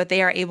 but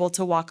they are able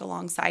to walk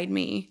alongside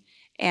me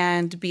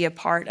and be a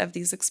part of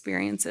these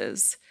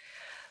experiences.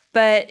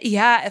 But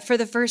yeah, for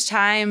the first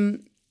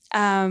time,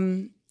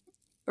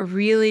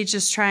 really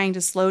just trying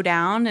to slow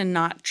down and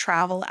not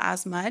travel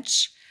as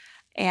much.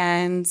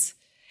 And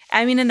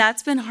I mean, and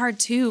that's been hard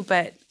too,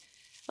 but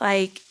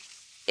like,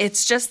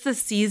 it's just the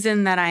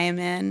season that I am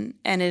in,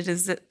 and it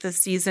is the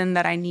season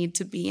that I need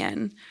to be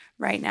in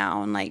right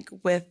now. And like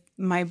with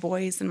my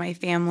boys and my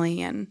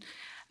family, and,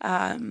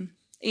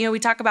 we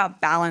talk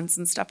about balance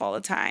and stuff all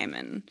the time.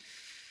 And,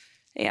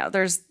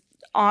 there's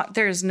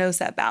there's no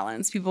set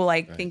balance. People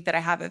think that I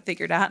have it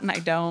figured out, and I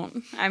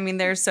don't. I mean,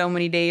 there's so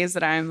many days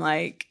that I'm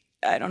like,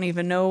 I don't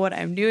even know what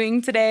I'm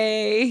doing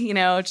today,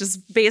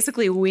 just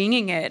basically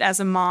winging it as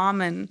a mom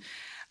and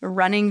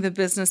running the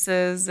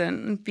businesses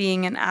and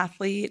being an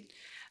athlete.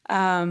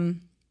 I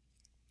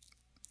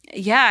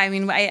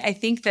mean, I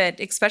think that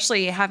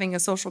especially having a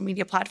social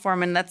media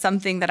platform, and that's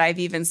something that I've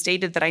even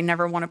stated that I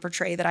never want to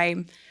portray that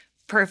I'm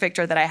perfect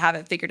or that I have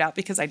it figured out,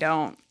 because I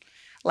don't.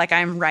 Like,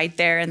 I'm right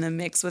there in the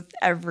mix with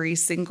every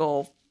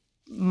single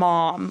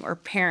mom or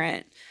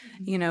parent,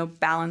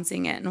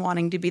 balancing it and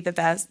wanting to be the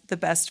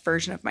best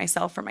version of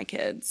myself for my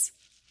kids.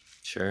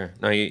 Sure.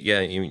 No,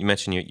 you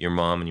mentioned your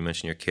mom and you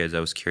mentioned your kids. I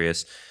was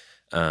curious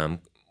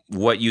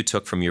what you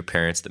took from your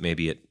parents that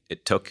maybe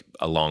it took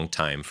a long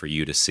time for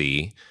you to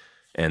see.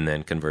 And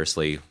then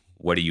conversely,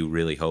 what do you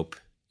really hope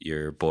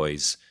your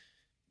boys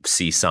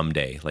see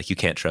someday? Like, you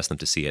can't trust them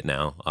to see it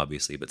now,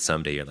 obviously, but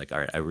someday you're like, all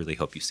right, I really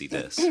hope you see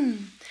this.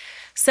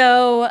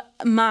 So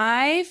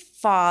my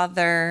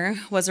father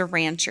was a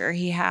rancher.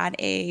 He had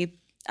a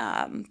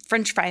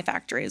French fry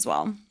factory as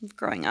well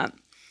growing up.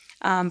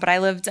 But I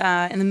lived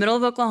in the middle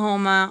of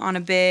Oklahoma on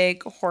a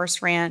big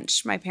horse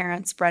ranch. My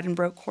parents bred and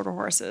broke quarter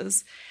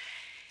horses.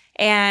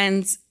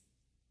 And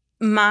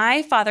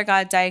my father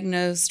got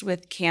diagnosed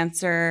with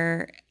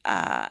cancer.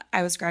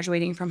 I was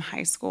graduating from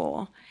high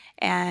school.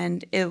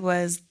 And it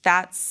was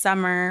that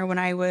summer when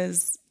I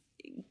was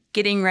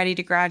getting ready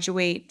to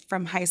graduate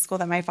from high school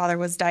that my father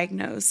was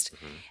diagnosed.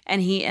 Mm-hmm.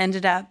 And he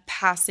ended up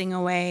passing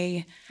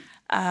away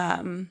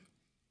on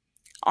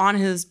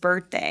his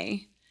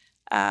birthday,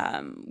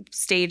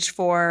 stage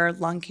 4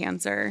 lung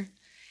cancer,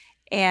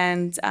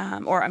 and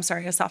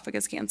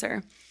esophagus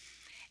cancer.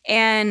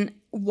 And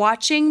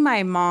watching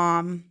my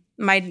mom,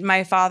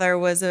 my father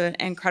was an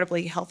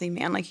incredibly healthy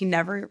man. Like, he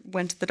never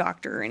went to the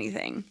doctor or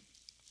anything.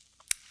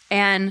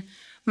 And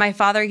my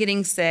father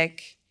getting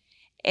sick,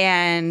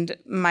 and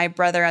my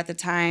brother at the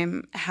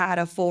time had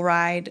a full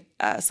ride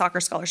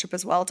soccer scholarship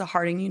as well to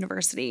Harding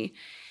University.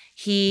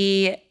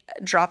 He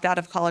dropped out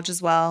of college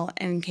as well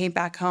and came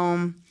back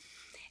home.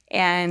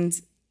 And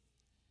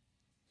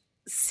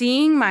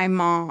seeing my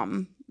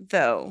mom,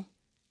 though,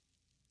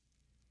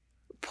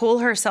 pull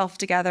herself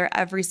together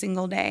every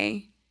single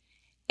day.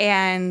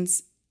 And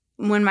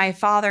when my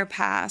father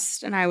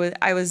passed, and I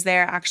was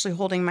there actually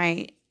holding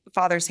my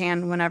father's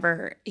hand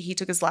whenever he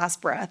took his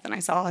last breath, and I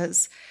saw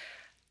his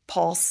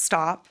pulse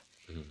stop.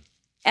 Mm-hmm.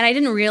 And I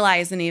didn't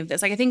realize any of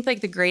this. Like, I think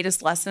the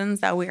greatest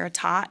lessons that we are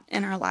taught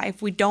in our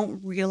life, we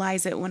don't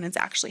realize it when it's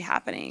actually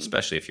happening.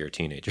 Especially if you're a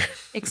teenager.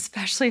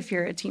 Especially if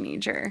you're a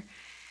teenager.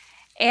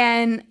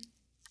 And,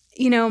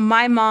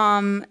 my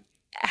mom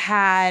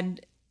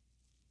had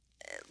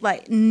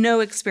no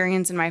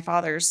experience in my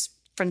father's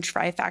French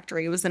fry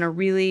factory. It was in a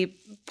really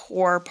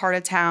poor part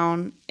of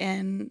town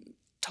in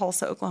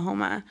Tulsa,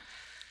 Oklahoma.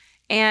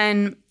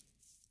 And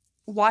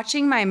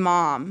watching my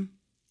mom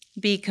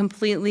be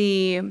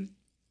completely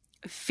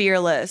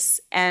fearless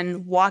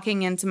and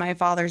walking into my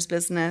father's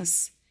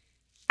business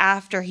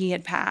after he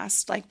had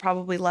passed,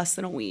 probably less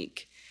than a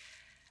week.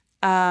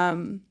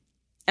 And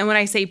when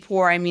I say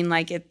poor, I mean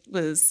it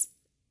was,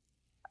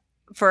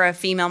 for a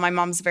female, my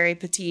mom's very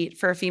petite,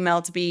 for a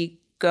female to be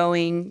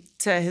going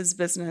to his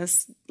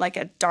business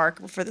at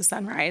dark before the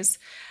sunrise,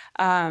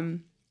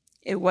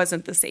 it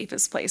wasn't the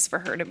safest place for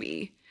her to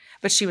be.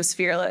 But she was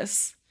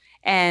fearless,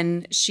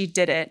 and she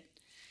did it.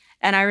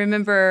 And I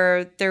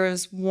remember there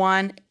was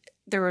one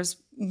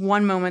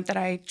moment that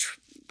I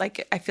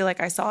feel like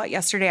I saw it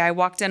yesterday. I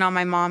walked in on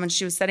my mom, and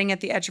she was sitting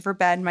at the edge of her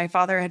bed. My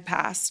father had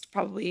passed.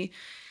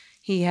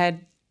 He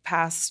had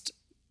passed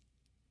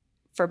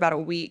for about a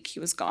week. He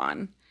was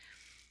gone.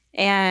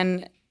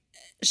 And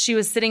she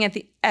was sitting at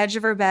the edge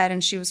of her bed,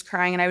 and she was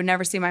crying, and I would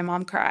never see my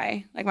mom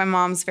cry. My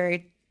mom's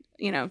very,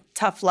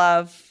 tough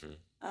love.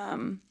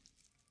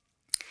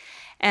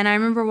 And I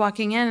remember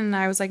walking in, and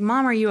I was like,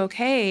 "Mom, are you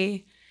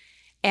okay?"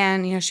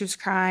 And, she was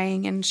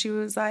crying, and she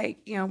was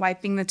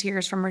wiping the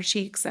tears from her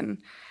cheeks. And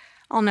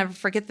I'll never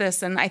forget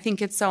this. And I think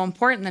it's so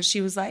important that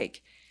she was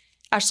like,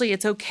 "Ashley,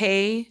 it's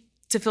okay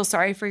to feel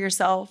sorry for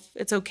yourself.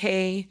 It's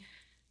okay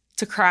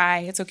to cry.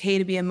 It's okay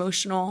to be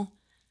emotional."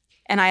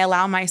 And I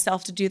allow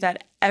myself to do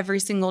that every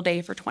single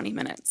day for 20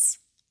 minutes.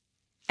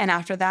 And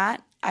after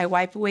that, I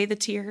wipe away the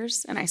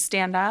tears, and I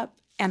stand up,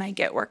 and I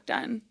get work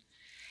done.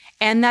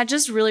 And that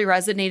just really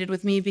resonated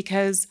with me,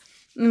 because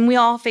we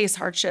all face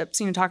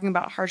hardships, talking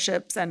about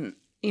hardships, and,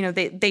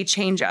 they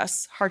change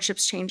us.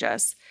 Hardships change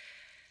us.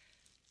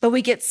 But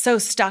we get so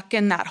stuck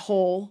in that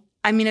hole.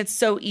 I mean, it's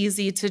so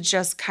easy to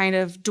just kind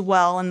of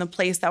dwell in the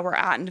place that we're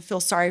at and to feel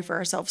sorry for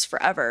ourselves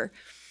forever.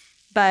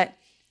 But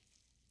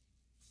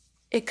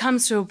it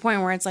comes to a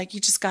point where it's you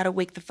just got to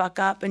wake the fuck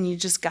up, and you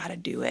just got to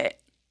do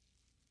it.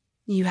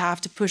 You have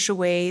to push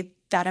away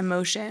that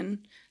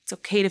emotion. It's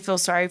okay to feel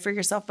sorry for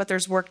yourself, but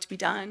there's work to be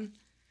done.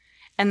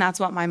 And that's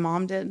what my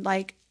mom did,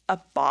 like a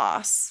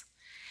boss.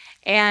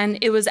 And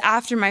it was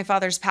after my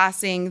father's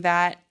passing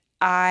that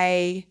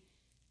I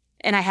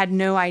had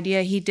no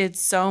idea he did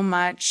so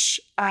much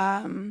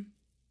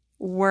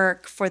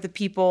work for the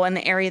people in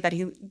the area that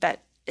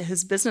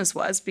his business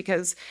was,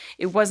 because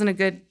it wasn't a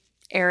good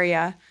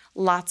area.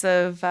 Lots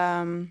of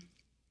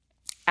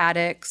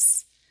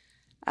addicts.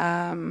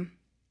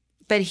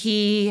 But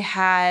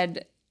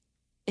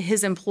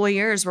his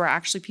employers were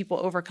actually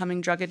people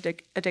overcoming drug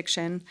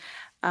addiction,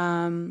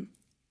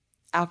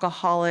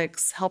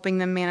 alcoholics, helping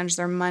them manage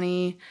their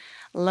money,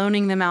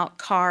 loaning them out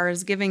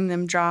cars, giving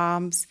them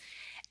jobs.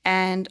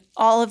 And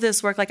all of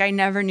this work, like, I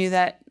never knew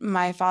that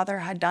my father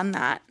had done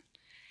that.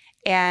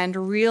 And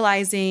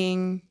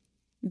realizing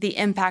the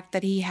impact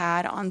that he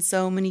had on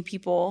so many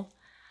people,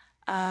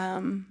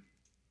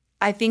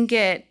 I think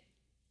and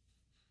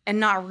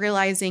not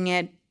realizing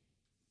it,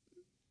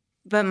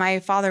 but my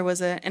father was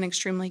an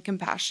extremely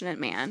compassionate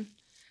man.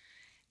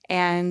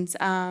 And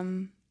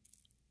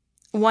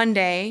one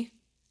day,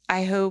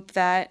 I hope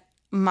that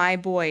my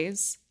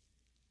boys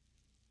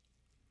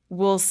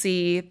will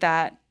see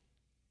that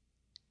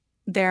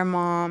their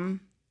mom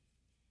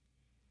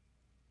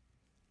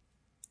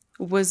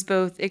was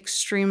both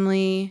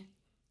extremely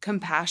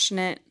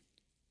compassionate,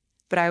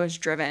 but I was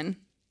driven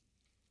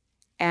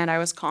and I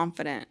was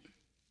confident,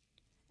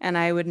 and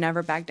I would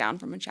never back down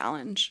from a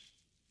challenge.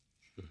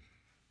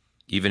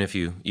 Even if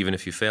you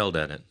failed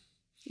at it.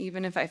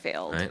 Even if I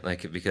failed. Right?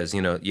 Like, because,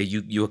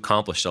 you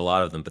accomplished a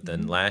lot of them, but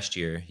then last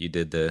year you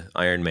did the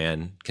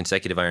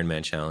consecutive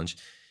Ironman challenge,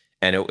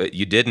 and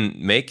you didn't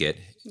make it.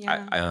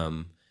 Yeah.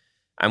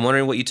 I'm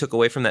wondering what you took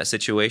away from that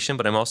situation,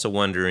 but I'm also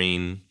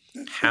wondering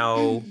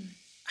how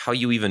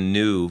you even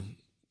knew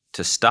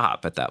to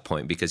stop at that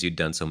point, because you'd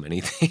done so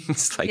many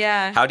things. Like,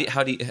 yeah. How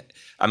do you,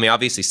 I mean,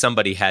 obviously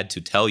somebody had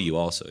to tell you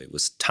also it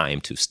was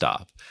time to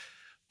stop.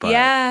 But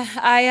yeah,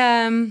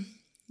 I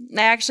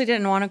actually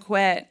didn't want to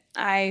quit.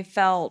 I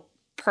felt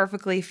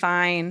perfectly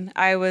fine.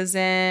 I was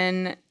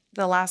in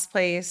the last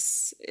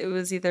place. It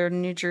was either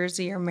New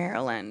Jersey or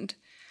Maryland.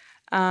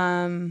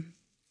 I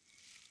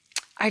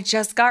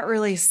just got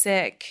really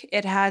sick.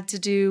 It had to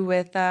do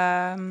with,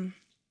 I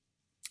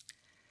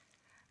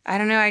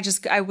don't know,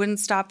 I wouldn't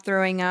stop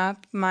throwing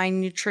up. My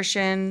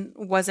nutrition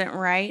wasn't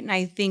right. And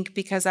I think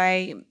because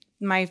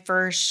my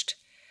first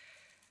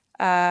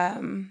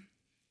Ironman,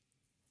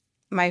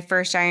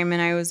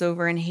 I was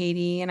over in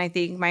Haiti, and I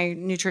think my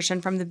nutrition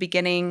from the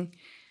beginning,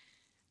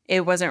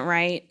 it wasn't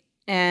right.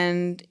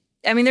 And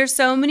I mean, there's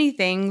so many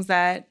things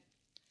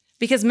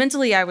because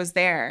mentally I was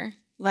there,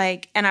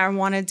 and I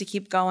wanted to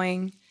keep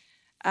going.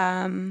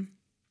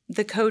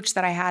 The coach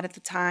that I had at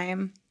the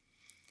time,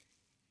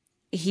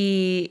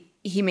 he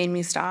made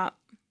me stop.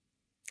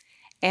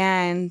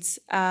 And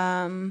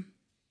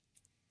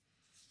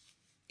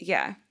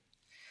yeah.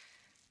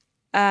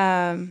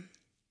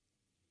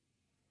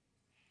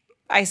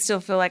 I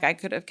still feel like I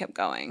could have kept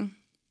going.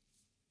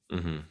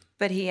 Mm-hmm.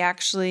 But he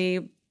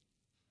actually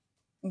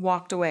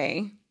walked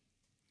away,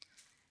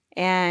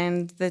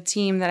 and the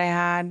team that I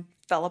had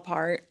fell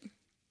apart,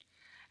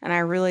 and I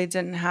really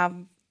didn't have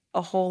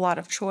a whole lot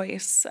of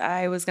choice.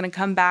 I was going to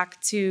come back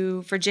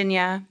to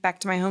Virginia, back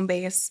to my home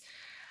base,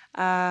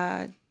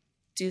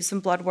 do some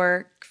blood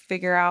work,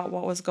 figure out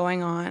what was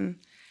going on,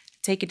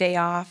 take a day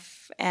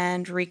off,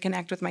 and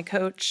reconnect with my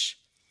coach,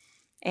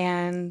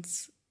 and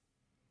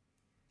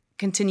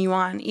continue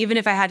on. Even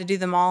if I had to do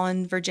them all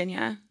in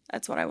Virginia,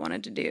 that's what I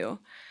wanted to do.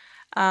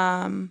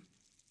 I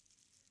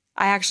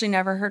actually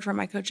never heard from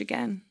my coach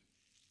again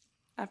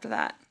after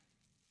that.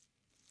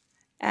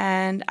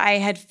 And I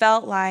had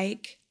felt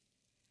like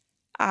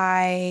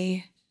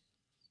I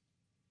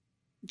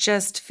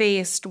just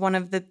faced one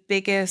of the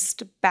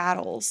biggest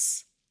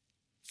battles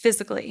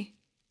physically,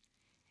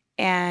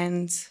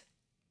 and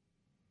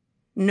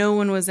no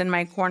one was in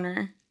my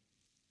corner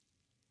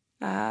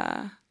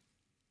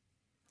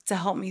to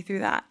help me through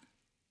that.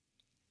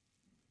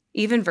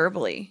 Even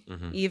verbally,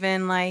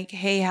 even like,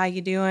 hey, how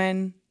you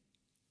doing?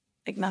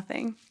 Like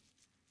nothing.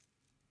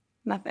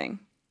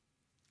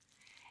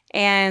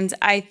 And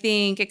I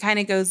think it kind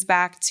of goes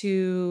back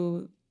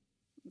to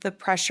the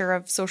pressure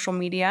of social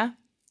media.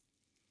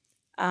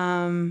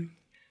 I'm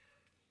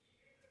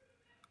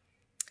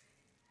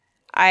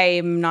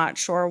not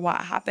sure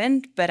what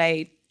happened, but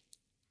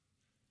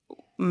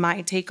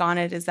my take on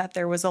it is that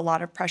there was a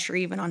lot of pressure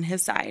even on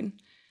his side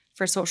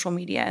for social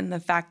media, and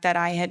the fact that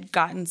I had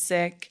gotten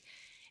sick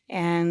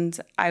and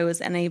I was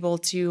unable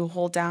to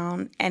hold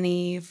down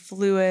any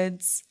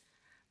fluids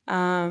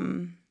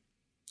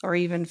or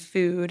even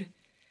food.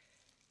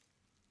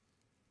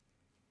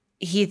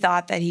 He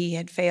thought that he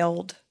had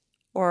failed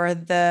or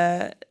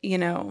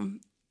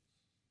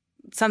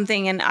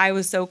something, and I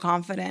was so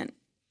confident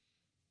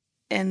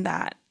in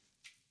that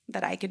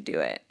I could do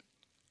it.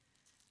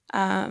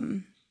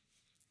 And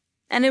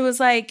it was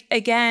like,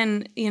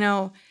 again,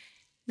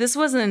 this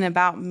wasn't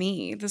about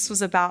me. This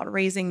was about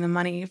raising the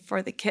money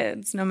for the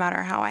kids, no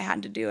matter how I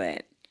had to do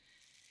it.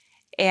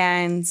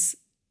 And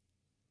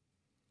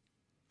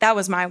that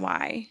was my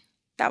why.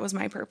 That was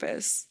my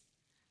purpose.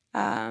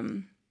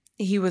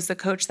 He was the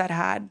coach that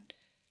had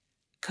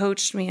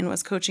coached me and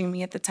was coaching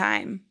me at the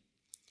time.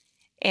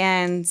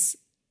 And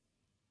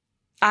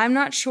I'm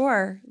not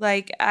sure.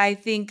 I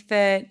think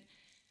that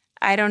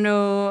I don't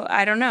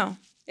know.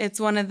 It's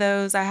one of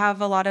those, I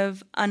have a lot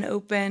of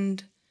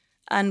unopened,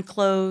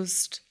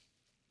 unclosed,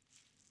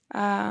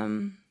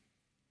 I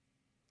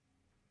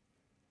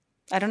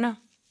don't know.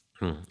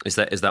 Is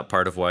that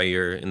part of why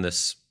you're in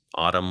this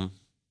autumn,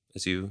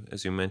 as you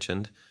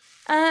mentioned?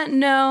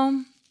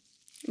 No.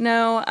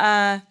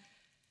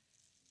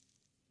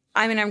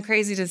 I mean, I'm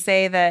crazy to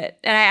say that,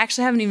 and I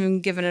actually haven't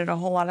even given it a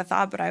whole lot of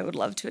thought, but I would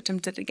love to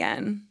attempt it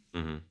again.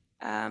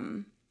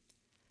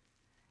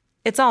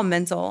 It's all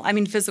mental. I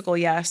mean, physical,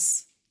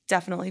 yes,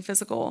 definitely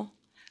physical,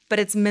 but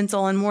it's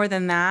mental. And more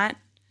than that,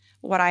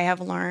 what I have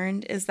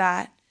learned is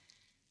that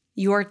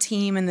your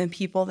team and the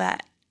people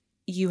that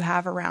you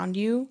have around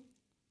you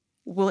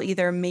will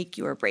either make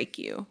you or break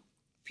you,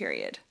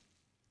 period.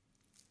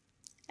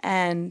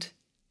 And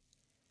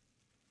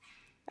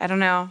I don't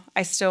know.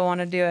 I still want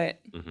to do it.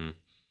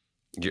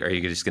 Are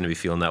you just going to be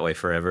feeling that way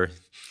forever?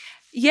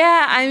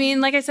 Yeah. I mean,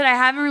 like I said, I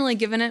haven't really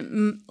given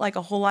it like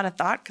a whole lot of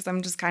thought because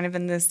I'm just kind of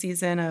in this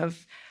season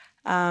of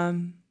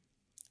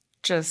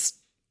just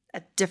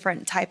a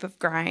different type of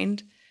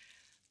grind.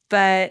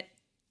 But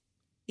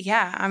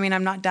yeah, I mean,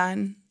 I'm not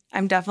done.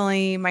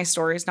 My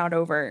story's not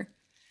over.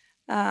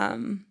 But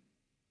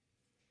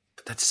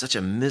that's such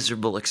a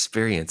miserable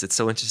experience. It's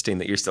so interesting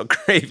that you're still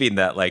craving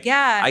that. Like,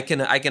 Yeah. I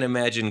can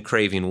imagine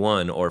craving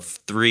 1 or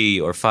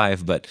 3 or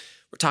 5, but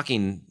we're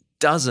talking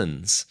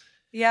dozens.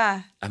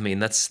 Yeah. I mean,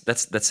 that's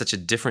such a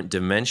different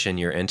dimension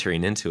you're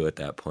entering into at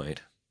that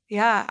point.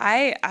 Yeah.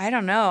 I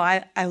don't know.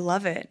 I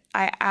love it.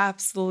 I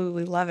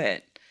absolutely love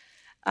it.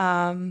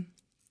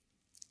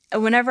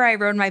 Whenever I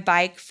rode my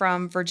bike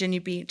from Virginia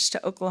Beach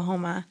to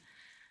Oklahoma,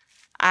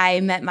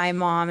 I met my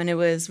mom, and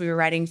we were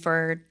riding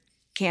for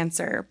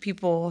cancer,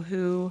 people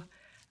who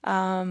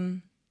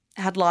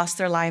had lost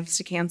their lives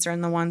to cancer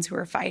and the ones who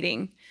were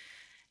fighting.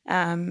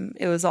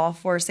 It was all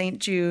for St.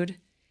 Jude.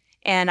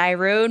 And I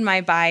rode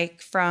my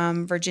bike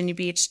from Virginia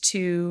Beach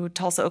to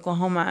Tulsa,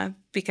 Oklahoma,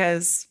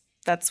 because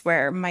that's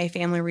where my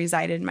family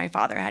resided. My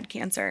father had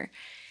cancer.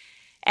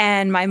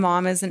 And my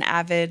mom is an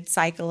avid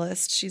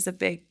cyclist. She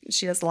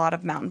does a lot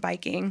of mountain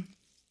biking.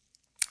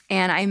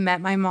 And I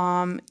met my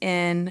mom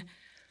in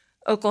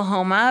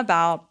Oklahoma,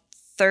 about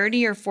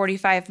 30 or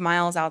 45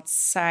 miles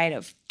outside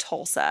of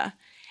Tulsa.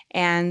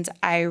 And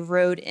I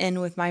rode in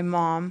with my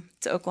mom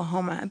to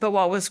Oklahoma. But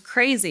what was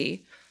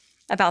crazy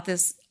about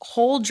this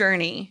whole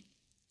journey,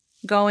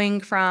 going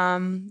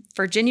from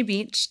Virginia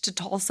Beach to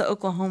Tulsa,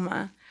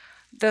 Oklahoma,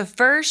 the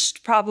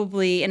first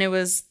probably, and it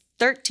was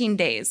 13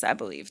 days, I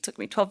believe. It took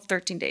me 12,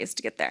 13 days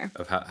to get there.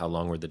 Of how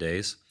long were the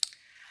days?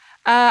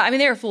 I mean,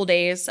 they were full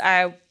days.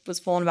 I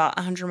was pulling about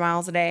 100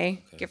 miles a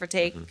day, give or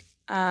take.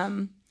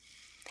 And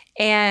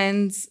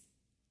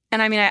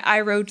I mean,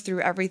 I rode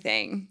through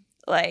everything,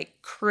 like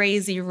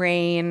crazy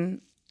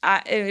rain.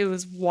 It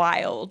was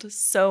wild,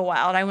 so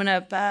wild. I went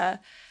up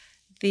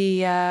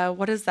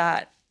what is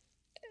that?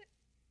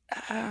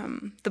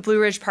 The Blue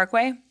Ridge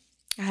Parkway.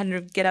 I had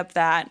to get up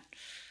that.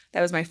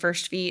 That was my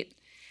first feat.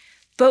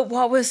 But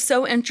what was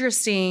so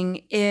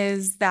interesting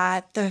is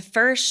that the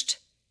first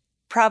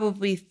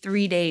probably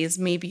 3 days,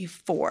 maybe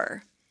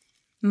 4,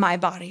 my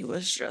body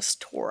was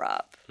just tore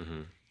up.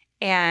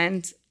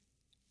 And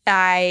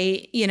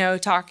I,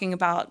 talking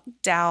about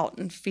doubt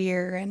and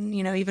fear and,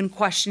 even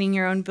questioning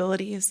your own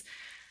abilities,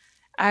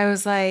 I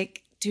was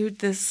like, dude,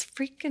 this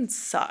freaking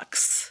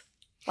sucks.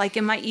 Like,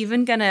 am I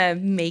even gonna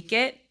make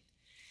it?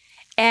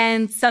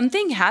 And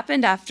something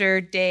happened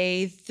after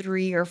day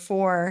 3 or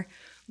 4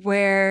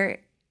 where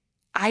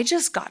I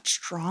just got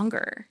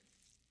stronger.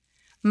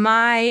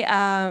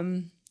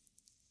 I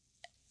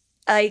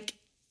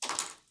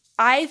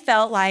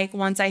felt like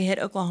once I hit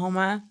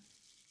Oklahoma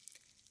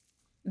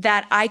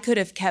that I could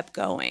have kept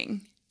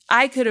going.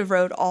 I could have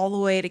rode all the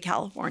way to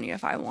California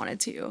if I wanted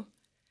to.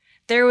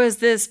 There was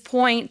this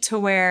point to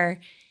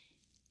where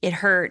it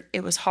hurt,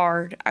 it was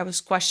hard, I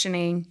was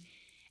questioning,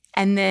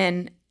 and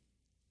then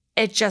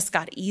it just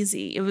got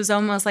easy. It was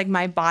almost like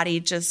my body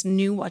just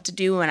knew what to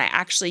do, and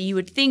you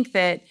would think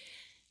that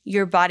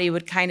your body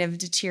would kind of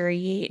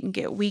deteriorate and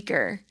get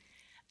weaker.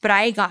 But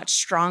I got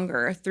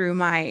stronger through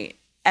my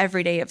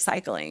every day of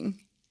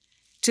cycling,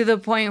 to the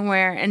point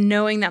where, and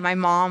knowing that my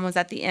mom was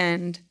at the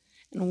end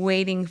and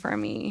waiting for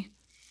me,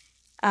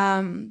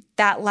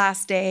 that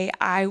last day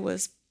I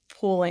was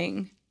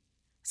pulling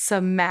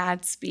some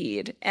mad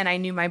speed, and I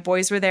knew my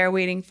boys were there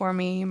waiting for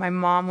me. My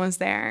mom was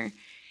there.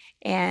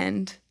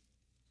 And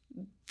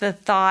the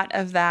thought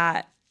of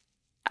that,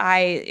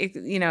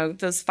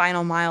 those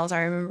final miles,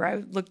 I remember I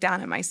looked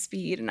down at my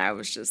speed and I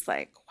was just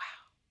like,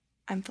 wow,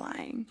 I'm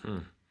flying.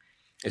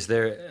 Is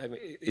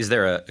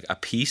there a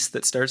peace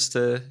that starts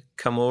to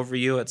come over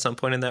you at some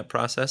point in that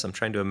process? I'm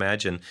trying to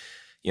imagine,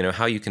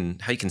 how you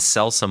can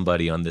sell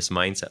somebody on this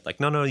mindset. Like,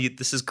 no,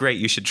 this is great.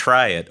 You should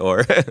try it.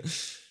 Or,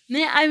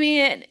 I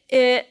mean,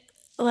 I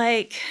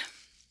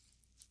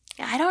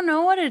don't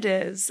know what it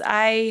is.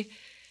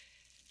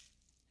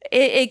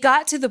 It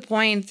got to the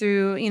point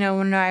through,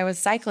 when I was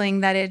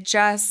cycling that it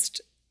just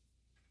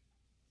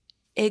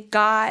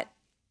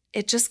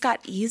got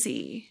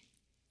easy.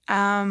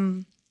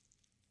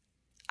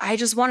 I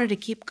just wanted to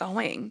keep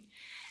going.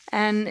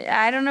 And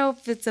I don't know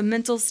if it's a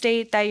mental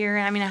state that you're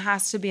in. I mean, it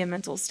has to be a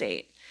mental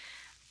state.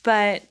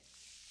 But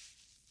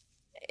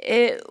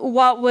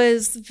what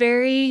was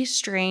very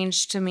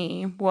strange to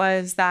me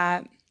was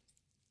that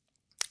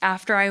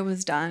after I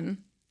was done,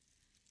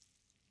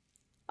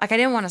 like, I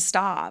didn't want to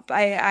stop.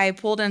 I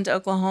pulled into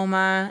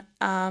Oklahoma.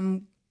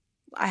 There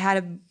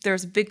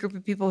was a big group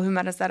of people who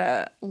met us at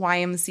a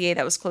YMCA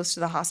that was close to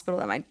the hospital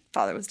that my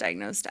father was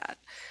diagnosed at.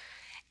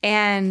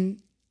 And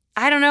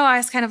I don't know, I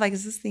was kind of like,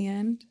 is this the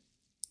end?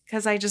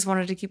 Because I just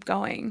wanted to keep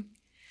going.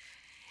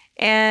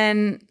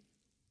 And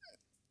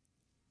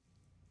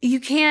you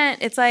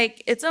can't,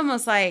 it's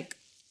almost like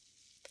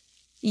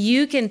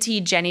you can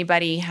teach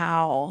anybody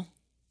how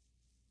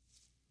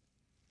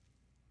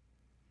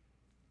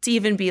to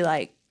even be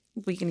like,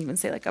 we can even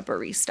say like a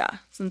barista,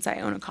 since I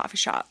own a coffee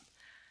shop.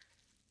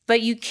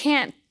 But you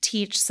can't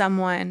teach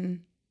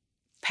someone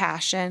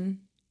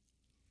passion.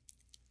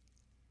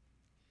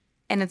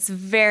 And it's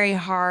very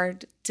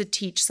hard to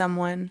teach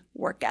someone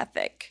work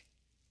ethic.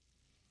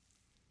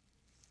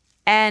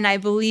 And I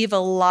believe a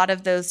lot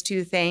of those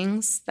two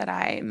things, that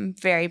I'm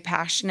very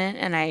passionate,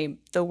 and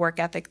the work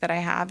ethic that I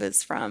have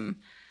is from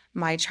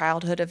my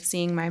childhood of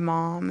seeing my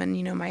mom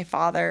and, my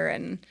father,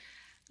 and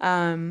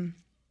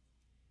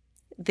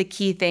the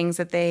key things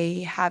that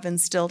they have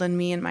instilled in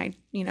me and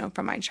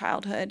from my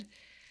childhood.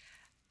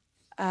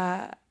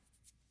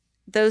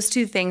 Those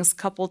two things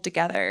coupled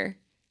together,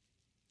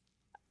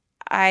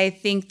 I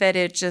think that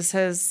it just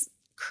has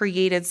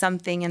created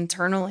something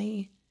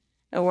internally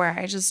where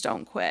I just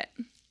don't quit.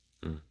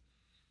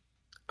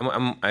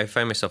 I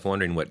find myself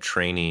wondering what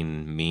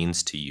training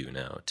means to you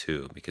now,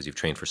 too, because you've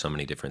trained for so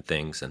many different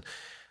things. And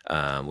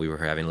we were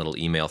having a little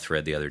email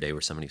thread the other day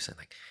where somebody said,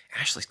 like,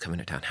 Ashley's coming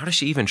to town. How does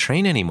she even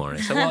train anymore? And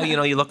I said, well,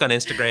 you look on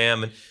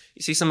Instagram and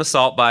you see some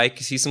assault bike,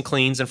 you see some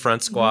cleans and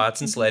front squats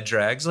and sled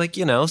drags, like,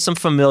 some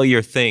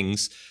familiar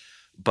things.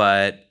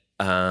 But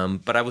I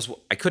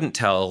couldn't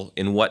tell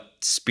in what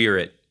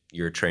spirit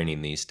you're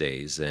training these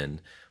days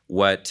and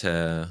what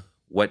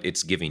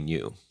it's giving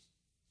you.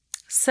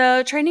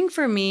 So training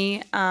for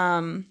me,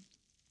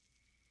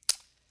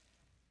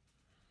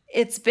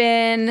 it's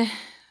been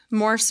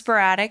more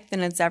sporadic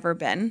than it's ever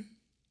been.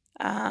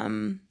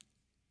 And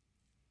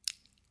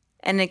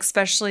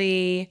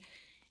especially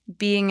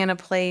being in a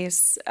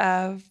place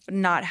of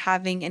not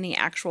having any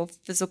actual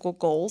physical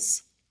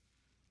goals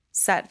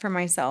set for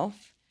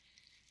myself.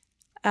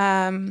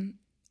 I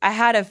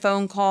had a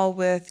phone call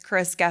with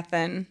Chris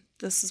Gethin.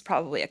 This was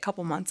probably a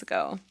couple months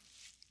ago.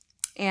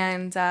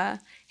 And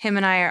him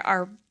and I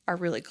are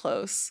really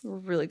close. We're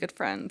really good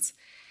friends.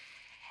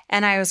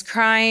 And I was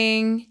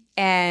crying,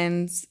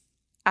 and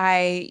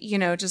I,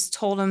 just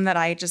told him that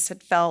I just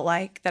had felt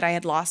like that I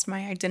had lost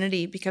my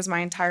identity, because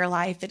my entire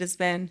life it has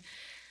been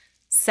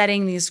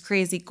setting these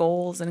crazy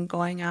goals and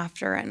going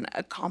after and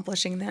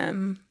accomplishing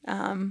them,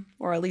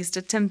 or at least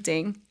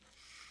attempting.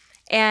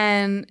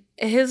 And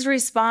his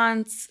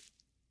response,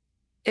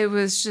 it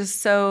was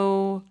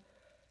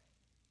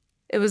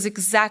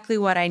exactly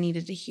what I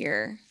needed to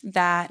hear,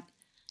 that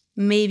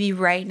maybe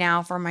right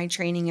now for my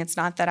training, it's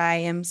not that I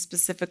am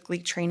specifically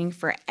training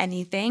for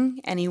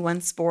anything, any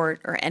one sport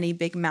or any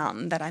big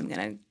mountain that I'm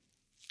going to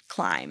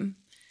climb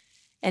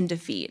and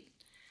defeat,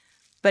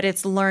 but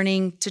it's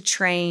learning to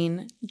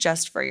train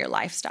just for your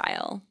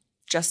lifestyle,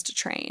 just to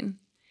train,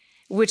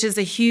 which is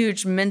a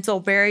huge mental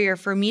barrier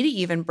for me to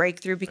even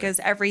break through, because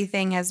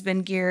everything has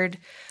been geared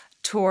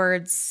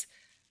towards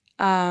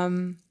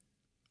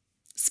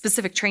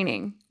specific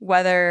training,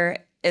 whether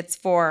it's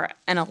for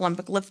an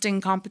Olympic lifting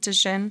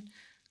competition.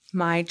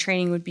 My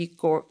training would be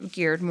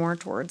geared more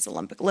towards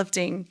Olympic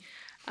lifting,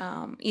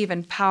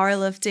 even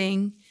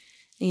powerlifting,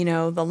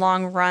 the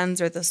long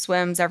runs or the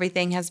swims.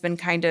 Everything has been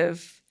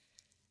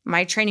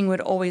my training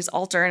would always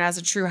alter. And as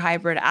a true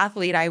hybrid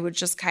athlete, I would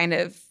just kind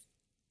of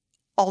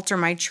alter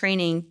my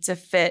training to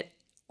fit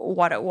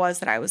what it was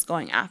that I was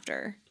going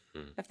after,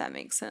 if that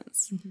makes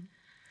sense.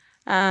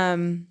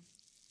 Mm-hmm.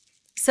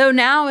 So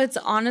now it's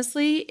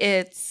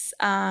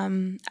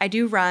I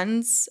do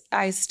runs.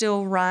 I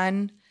still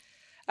run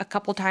a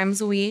couple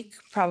times a week,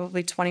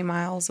 probably 20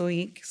 miles a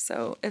week.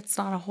 So it's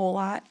not a whole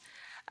lot.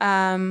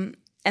 And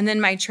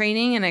then my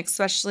training, and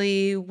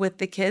especially with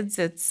the kids,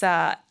 it's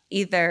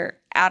either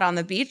out on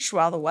the beach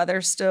while the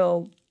weather's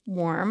still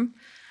warm,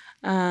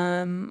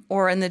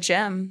 or in the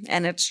gym.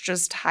 And it's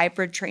just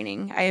hybrid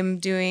training.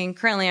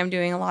 Currently I'm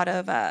doing a lot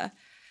of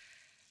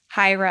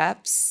high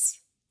reps,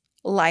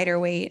 lighter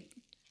weight,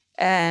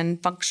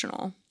 and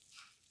functional.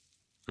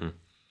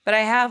 But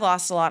I have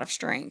lost a lot of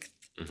strength,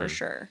 for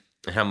sure.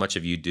 And how much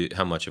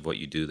of what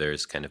you do there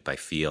is kind of by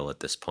feel at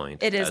this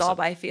point? It is all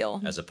by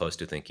feel, as opposed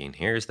to thinking,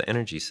 here's the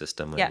energy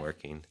system I'm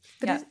working.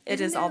 But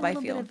it is all by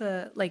feel. Isn't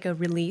it like a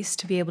release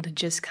to be able to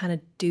just kind of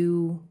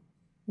do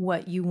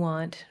what you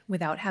want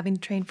without having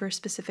to train for a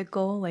specific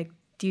goal? Like,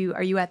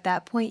 are you at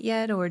that point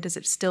yet, or does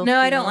it still? No,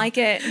 I don't like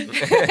it.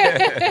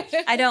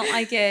 I don't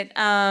like it.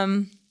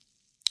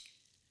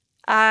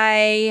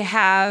 I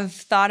have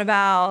thought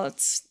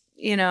about,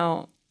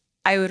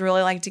 I would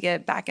really like to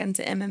get back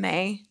into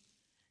MMA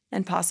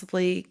and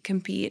possibly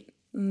compete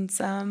in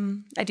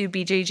some. I do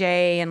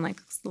BJJ and like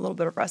a little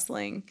bit of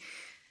wrestling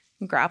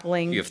and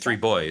grappling. You have 3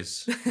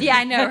 boys. Yeah,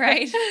 I know,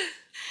 right?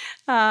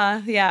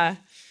 Yeah.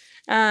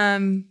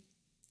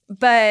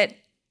 But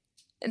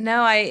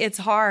no, it's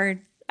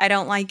hard. I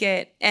don't like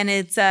it. And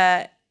it's,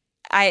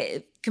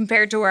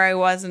 compared to where I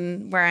was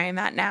and where I am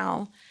at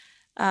now,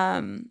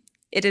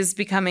 it is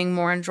becoming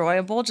more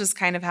enjoyable, just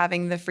kind of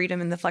having the freedom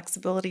and the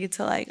flexibility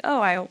to like,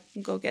 oh, I'll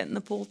go get in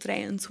the pool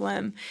today and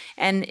swim.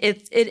 And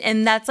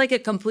and that's like a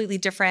completely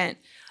different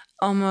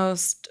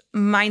almost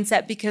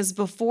mindset, because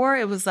before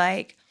it was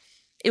like,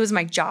 it was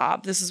my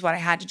job. This is what I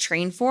had to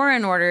train for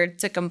in order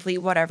to complete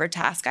whatever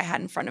task I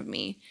had in front of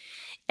me.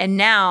 And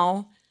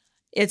now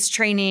it's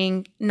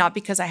training not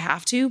because I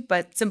have to,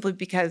 but simply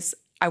because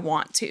I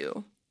want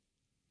to.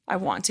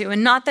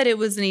 And not that it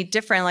was any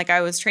different. Like, I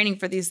was training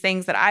for these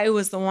things that I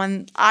was the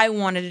one, I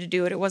wanted to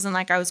do it. It wasn't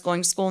like I was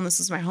going to school and this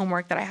was my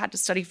homework that I had to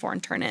study for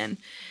and turn in.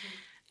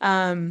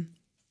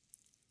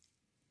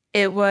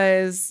 It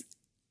was,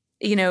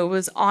 it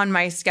was on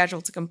my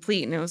schedule to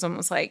complete. And it was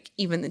almost like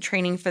even the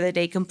training for the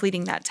day,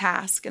 completing that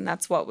task. And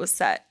that's what was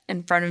set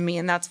in front of me.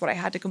 And that's what I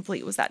had to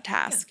complete, was that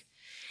task.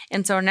 Yeah.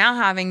 And so now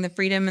having the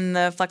freedom and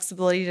the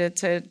flexibility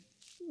to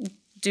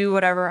do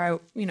whatever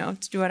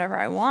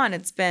I want,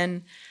 it's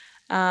been,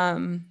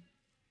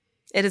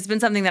 it has been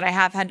something that I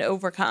have had to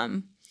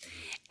overcome,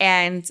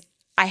 and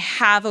I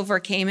have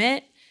overcame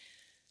it,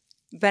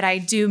 but I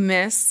do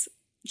miss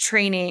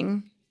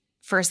training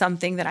for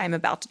something that I'm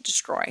about to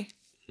destroy.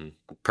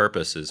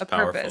 Purpose is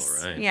powerful,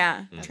 purpose. Right?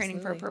 Yeah. Training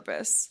for a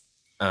purpose.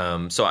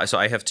 So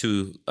I have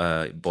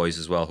 2 boys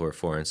as well who are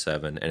 4 and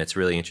 7, and it's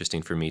really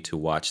interesting for me to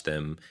watch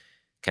them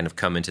kind of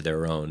come into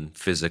their own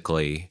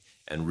physically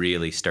and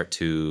really start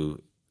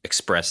to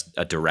express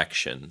a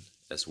direction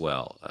as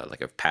well,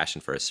 like a passion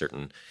for a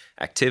certain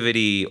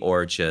activity,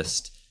 or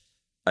just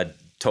a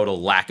total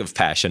lack of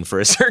passion for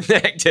a certain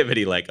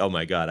activity. Like, oh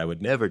my God, I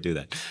would never do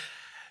that.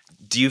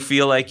 Do you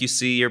feel like you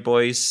see your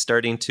boys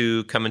starting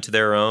to come into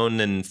their own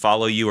and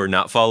follow you or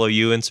not follow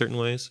you in certain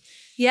ways?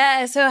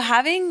 Yeah. So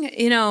having,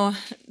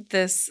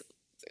 this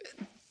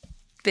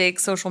big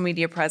social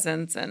media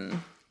presence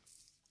and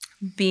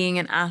being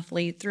an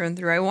athlete through and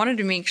through, I wanted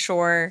to make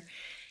sure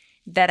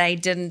that I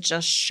didn't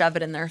just shove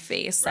it in their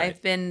face. Right.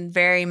 I've been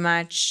very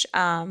much,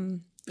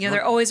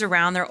 they're always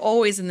around. They're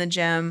always in the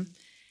gym.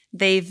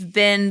 They've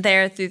been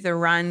there through the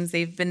runs.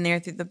 They've been there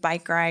through the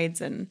bike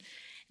rides, and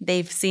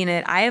they've seen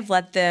it. I have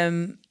let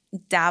them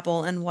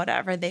dabble in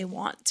whatever they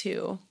want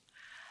to.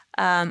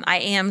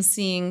 I am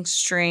seeing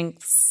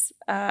strengths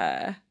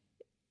in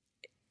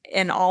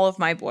all of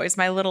my boys.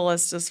 My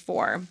littlest is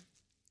 4,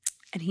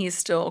 and he is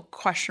still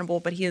questionable,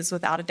 but he is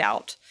without a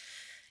doubt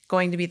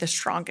going to be the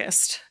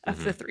strongest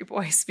of the 3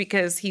 boys,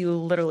 because he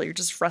literally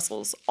just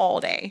wrestles all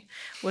day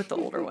with the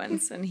older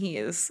ones, and he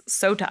is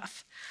so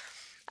tough.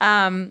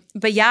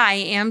 But yeah, I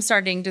am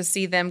starting to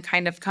see them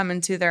kind of come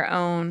into their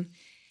own,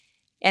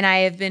 and I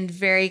have been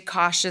very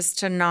cautious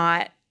to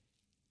not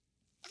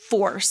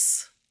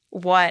force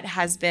what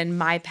has been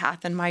my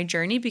path and my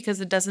journey, because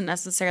it doesn't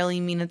necessarily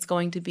mean it's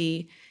going to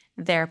be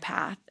their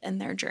path and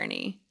their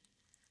journey.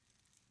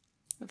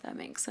 If that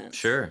makes sense.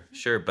 Sure.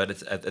 But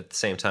it's, at the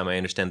same time, I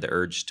understand the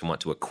urge to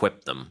want to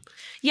equip them.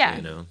 Yeah.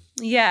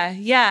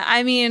 Yeah.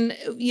 I mean,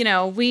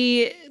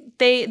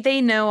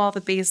 they know all the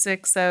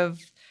basics of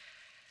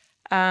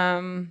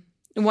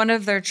one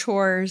of their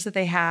chores that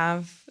they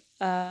have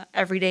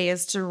every day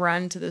is to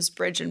run to this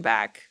bridge and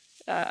back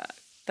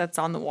that's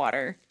on the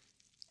water.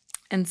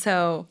 And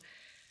so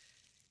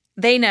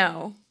they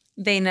know,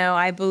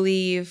 I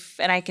believe,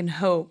 and I can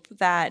hope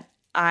that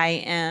I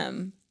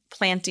am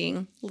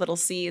planting little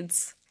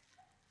seeds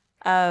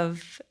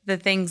of the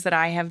things that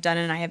I have done,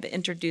 and I have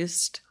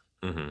introduced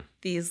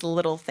these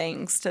little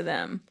things to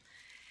them,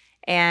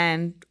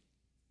 and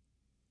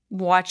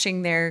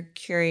watching their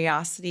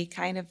curiosity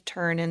kind of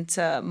turn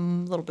into a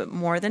little bit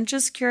more than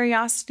just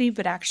curiosity,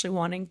 but actually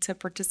wanting to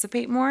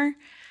participate more.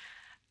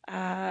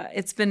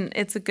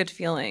 It's a good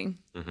feeling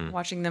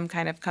watching them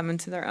kind of come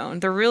into their own.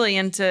 They're really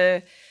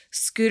into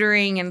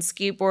scootering and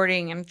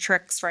skateboarding and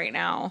tricks right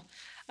now,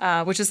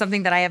 which is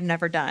something that I have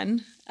never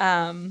done.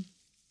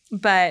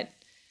 But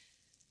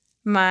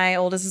my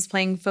oldest is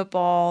playing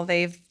football.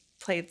 They've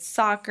played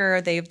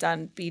soccer. They've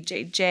done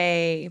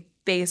BJJ,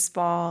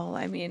 baseball.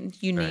 I mean,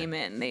 you name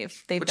it. And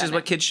they've Which done is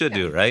what kids should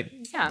do, right?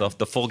 Yeah.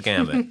 The full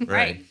gamut,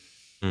 right?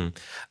 One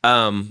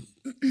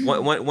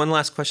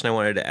last question I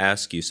wanted to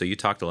ask you. So you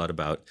talked a lot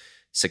about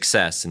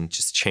success and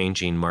just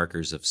changing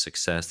markers of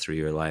success through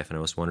your life, and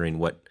I was wondering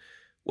what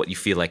you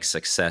feel like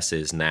success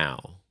is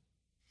now.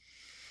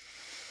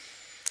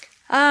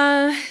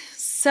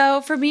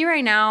 So for me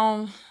right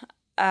now,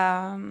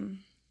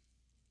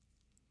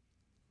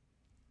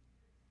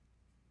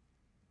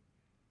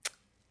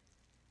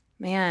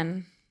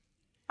 man,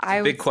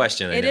 big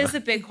question. It is a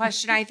big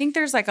question. I think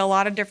there's like a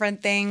lot of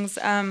different things.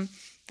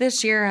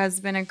 This year has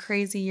been a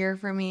crazy year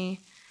for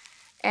me,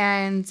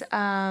 and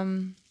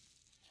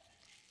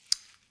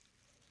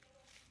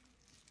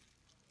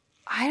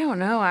I don't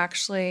know,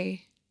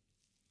 actually.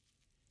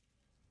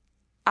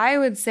 I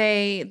would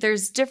say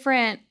there's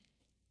the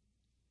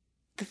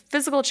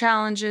physical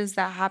challenges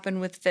that happen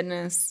with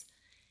fitness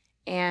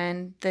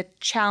and the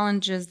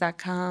challenges that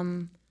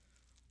come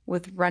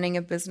with running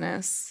a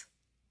business.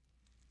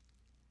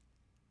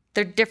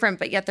 They're different,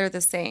 but yet they're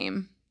the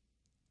same.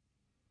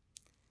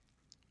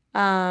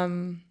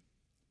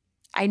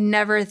 I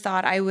never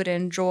thought I would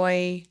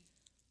enjoy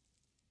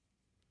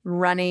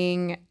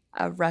running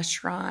a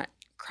restaurant,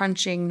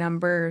 crunching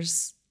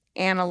numbers,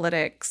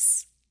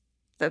 analytics,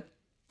 the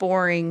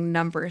boring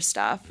number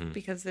stuff,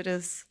 because it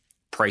is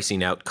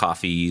Pricing out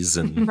coffees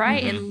and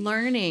right. And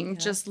learning,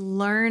 just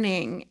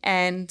learning.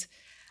 And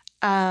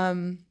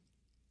I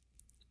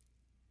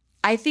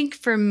think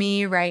for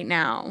me right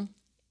now,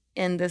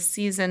 in the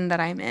season that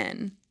I'm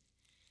in,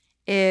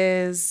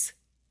 is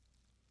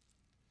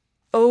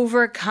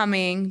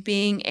overcoming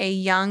being a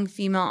young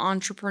female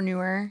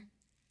entrepreneur,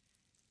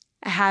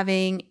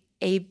 having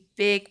a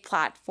big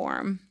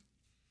platform,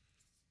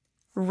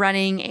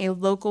 running a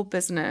local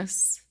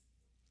business,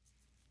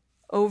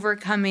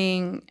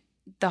 overcoming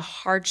the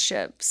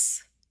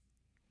hardships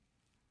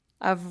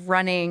of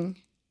running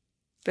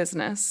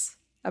business,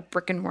 a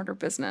brick and mortar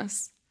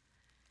business,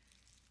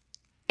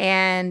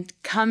 and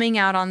coming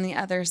out on the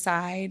other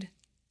side,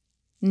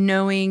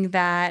 knowing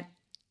that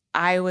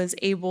I was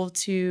able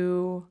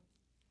to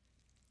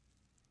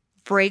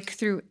break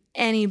through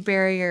any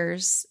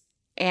barriers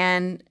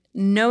and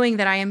knowing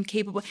that I am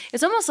capable.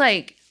 It's almost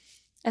like,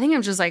 I think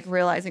I'm just like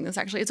realizing this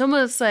actually. It's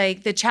almost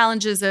like the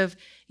challenges of,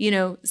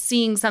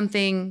 seeing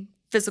something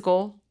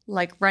physical,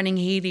 like running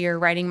Haiti or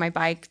riding my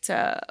bike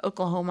to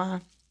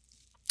Oklahoma,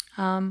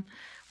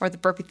 or the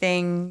burpee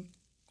thing,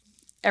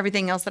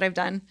 everything else that I've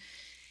done.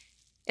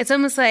 It's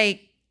almost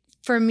like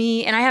for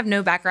me, and I have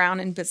no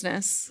background in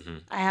business.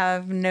 I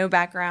have no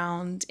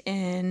background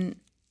in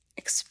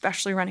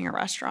especially running a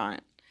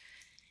restaurant.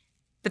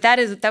 But that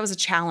was a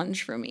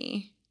challenge for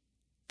me.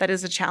 That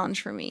is a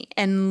challenge for me.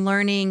 And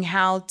learning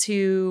how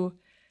to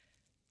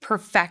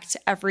perfect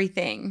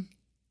everything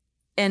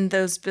in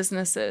those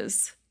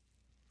businesses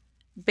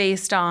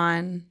based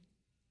on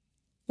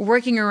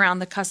working around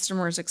the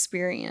customer's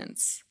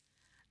experience.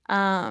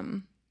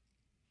 When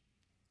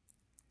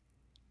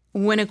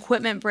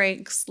equipment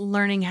breaks,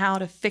 learning how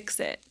to fix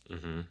it.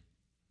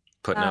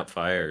 putting out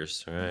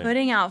fires, right?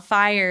 Putting out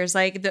fires.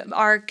 Like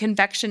our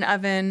convection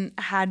oven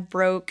had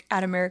broke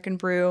at American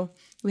Brew.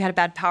 We had a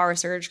bad power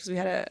surge because we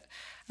had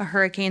a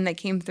hurricane that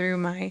came through.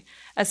 My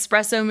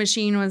espresso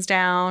machine was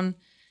down.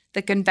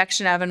 The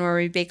convection oven where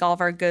we bake all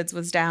of our goods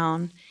was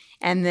down.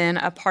 And then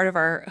a part of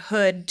our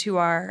hood to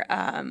our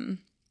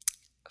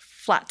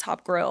flat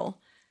top grill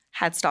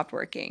had stopped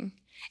working.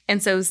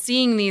 And so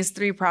seeing these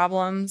three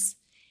problems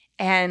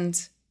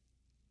and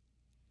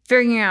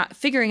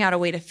figuring out a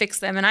way to fix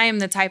them. And I am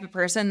the type of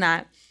person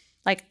that,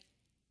 like,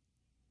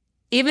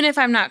 even if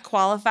I'm not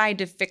qualified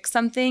to fix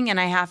something and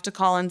I have to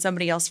call in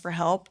somebody else for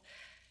help,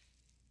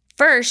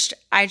 first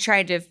I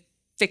try to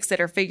fix it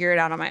or figure it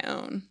out on my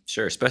own.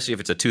 Sure, especially if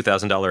it's a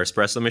 $2,000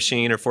 espresso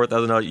machine or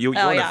 $4,000. You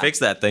want to fix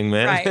that thing,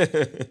 man. Right.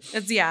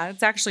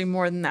 It's actually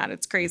more than that.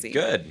 It's crazy.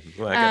 Good.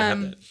 Well, I gotta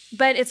have that.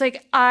 But it's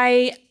like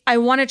I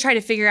want to try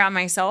to figure out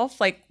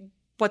myself, like,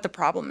 what the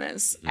problem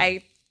is. Mm-hmm.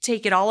 I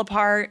take it all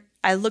apart.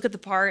 I look at the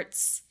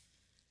parts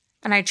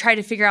and I try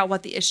to figure out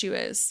what the issue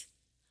is.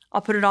 I'll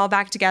put it all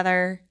back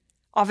together.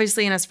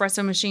 Obviously, an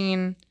espresso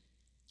machine,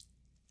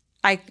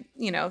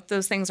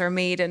 those things are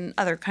made in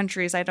other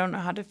countries. I don't know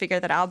how to figure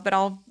that out, but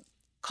I'll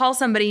call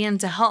somebody in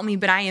to help me,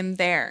 but I am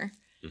there.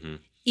 Mm-hmm.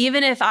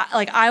 Even if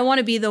I want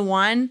to be the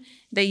one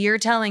that you're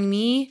telling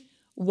me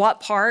what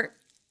part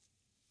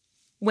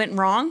went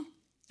wrong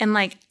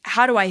and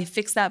how do I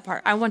fix that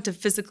part? I want to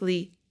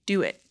physically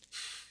do it.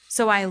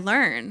 So I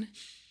learn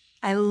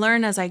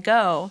as I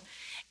go.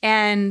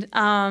 And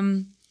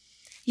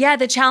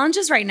the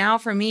challenges right now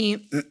for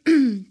me,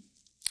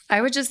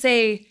 I would just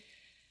say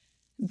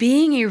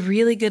being a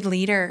really good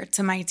leader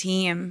to my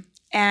team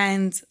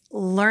and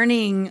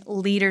learning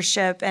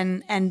leadership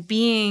and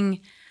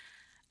being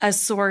a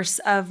source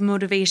of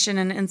motivation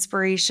and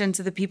inspiration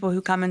to the people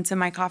who come into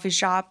my coffee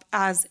shop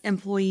as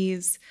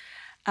employees,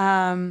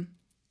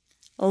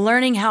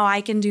 learning how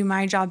I can do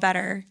my job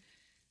better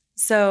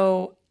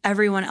so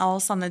everyone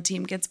else on the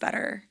team gets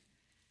better.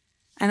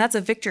 And that's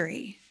a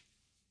victory.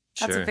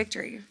 That's a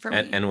victory for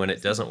me. And when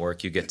it doesn't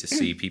work, you get to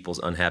see people's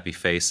unhappy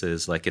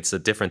faces. It's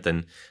different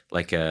than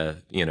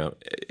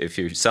if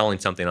you're selling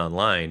something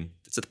online,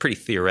 it's a pretty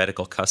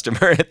theoretical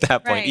customer at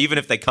that point, even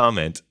if they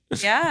comment.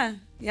 Yeah.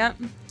 Yep.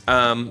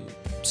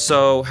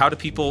 So how do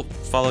people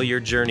follow your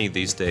journey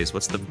these days?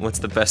 What's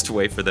the best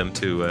way for them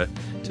to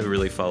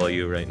really follow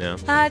you right now?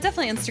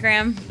 Definitely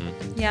Instagram.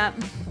 Mm-hmm. Yeah.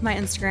 My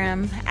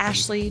Instagram,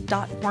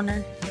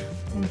 ashley.horner.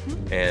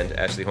 And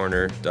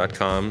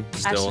AshleyHorner.com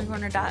still.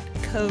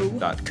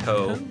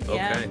 AshleyHorner.co.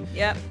 Okay.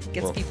 Yep.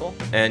 Gets Well, people.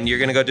 And you're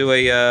gonna go do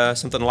a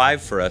something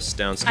live for us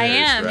downstairs. I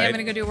am. Right? Yeah, I'm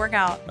gonna go do a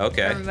workout.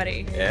 Okay. For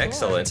everybody.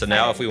 Excellent. So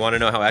now, if we want to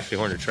know how Ashley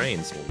Horner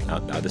trains,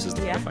 well, now this is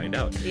the way to find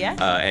out. Yeah.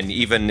 And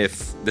even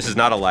if this is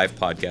not a live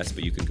podcast,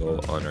 but you can go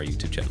on our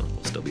YouTube channel.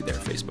 We'll still be there,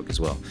 Facebook as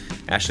well.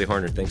 Ashley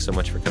Horner, thanks so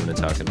much for coming and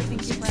talking with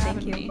us. Thank you for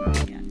having me.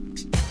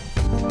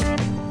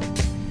 Yeah.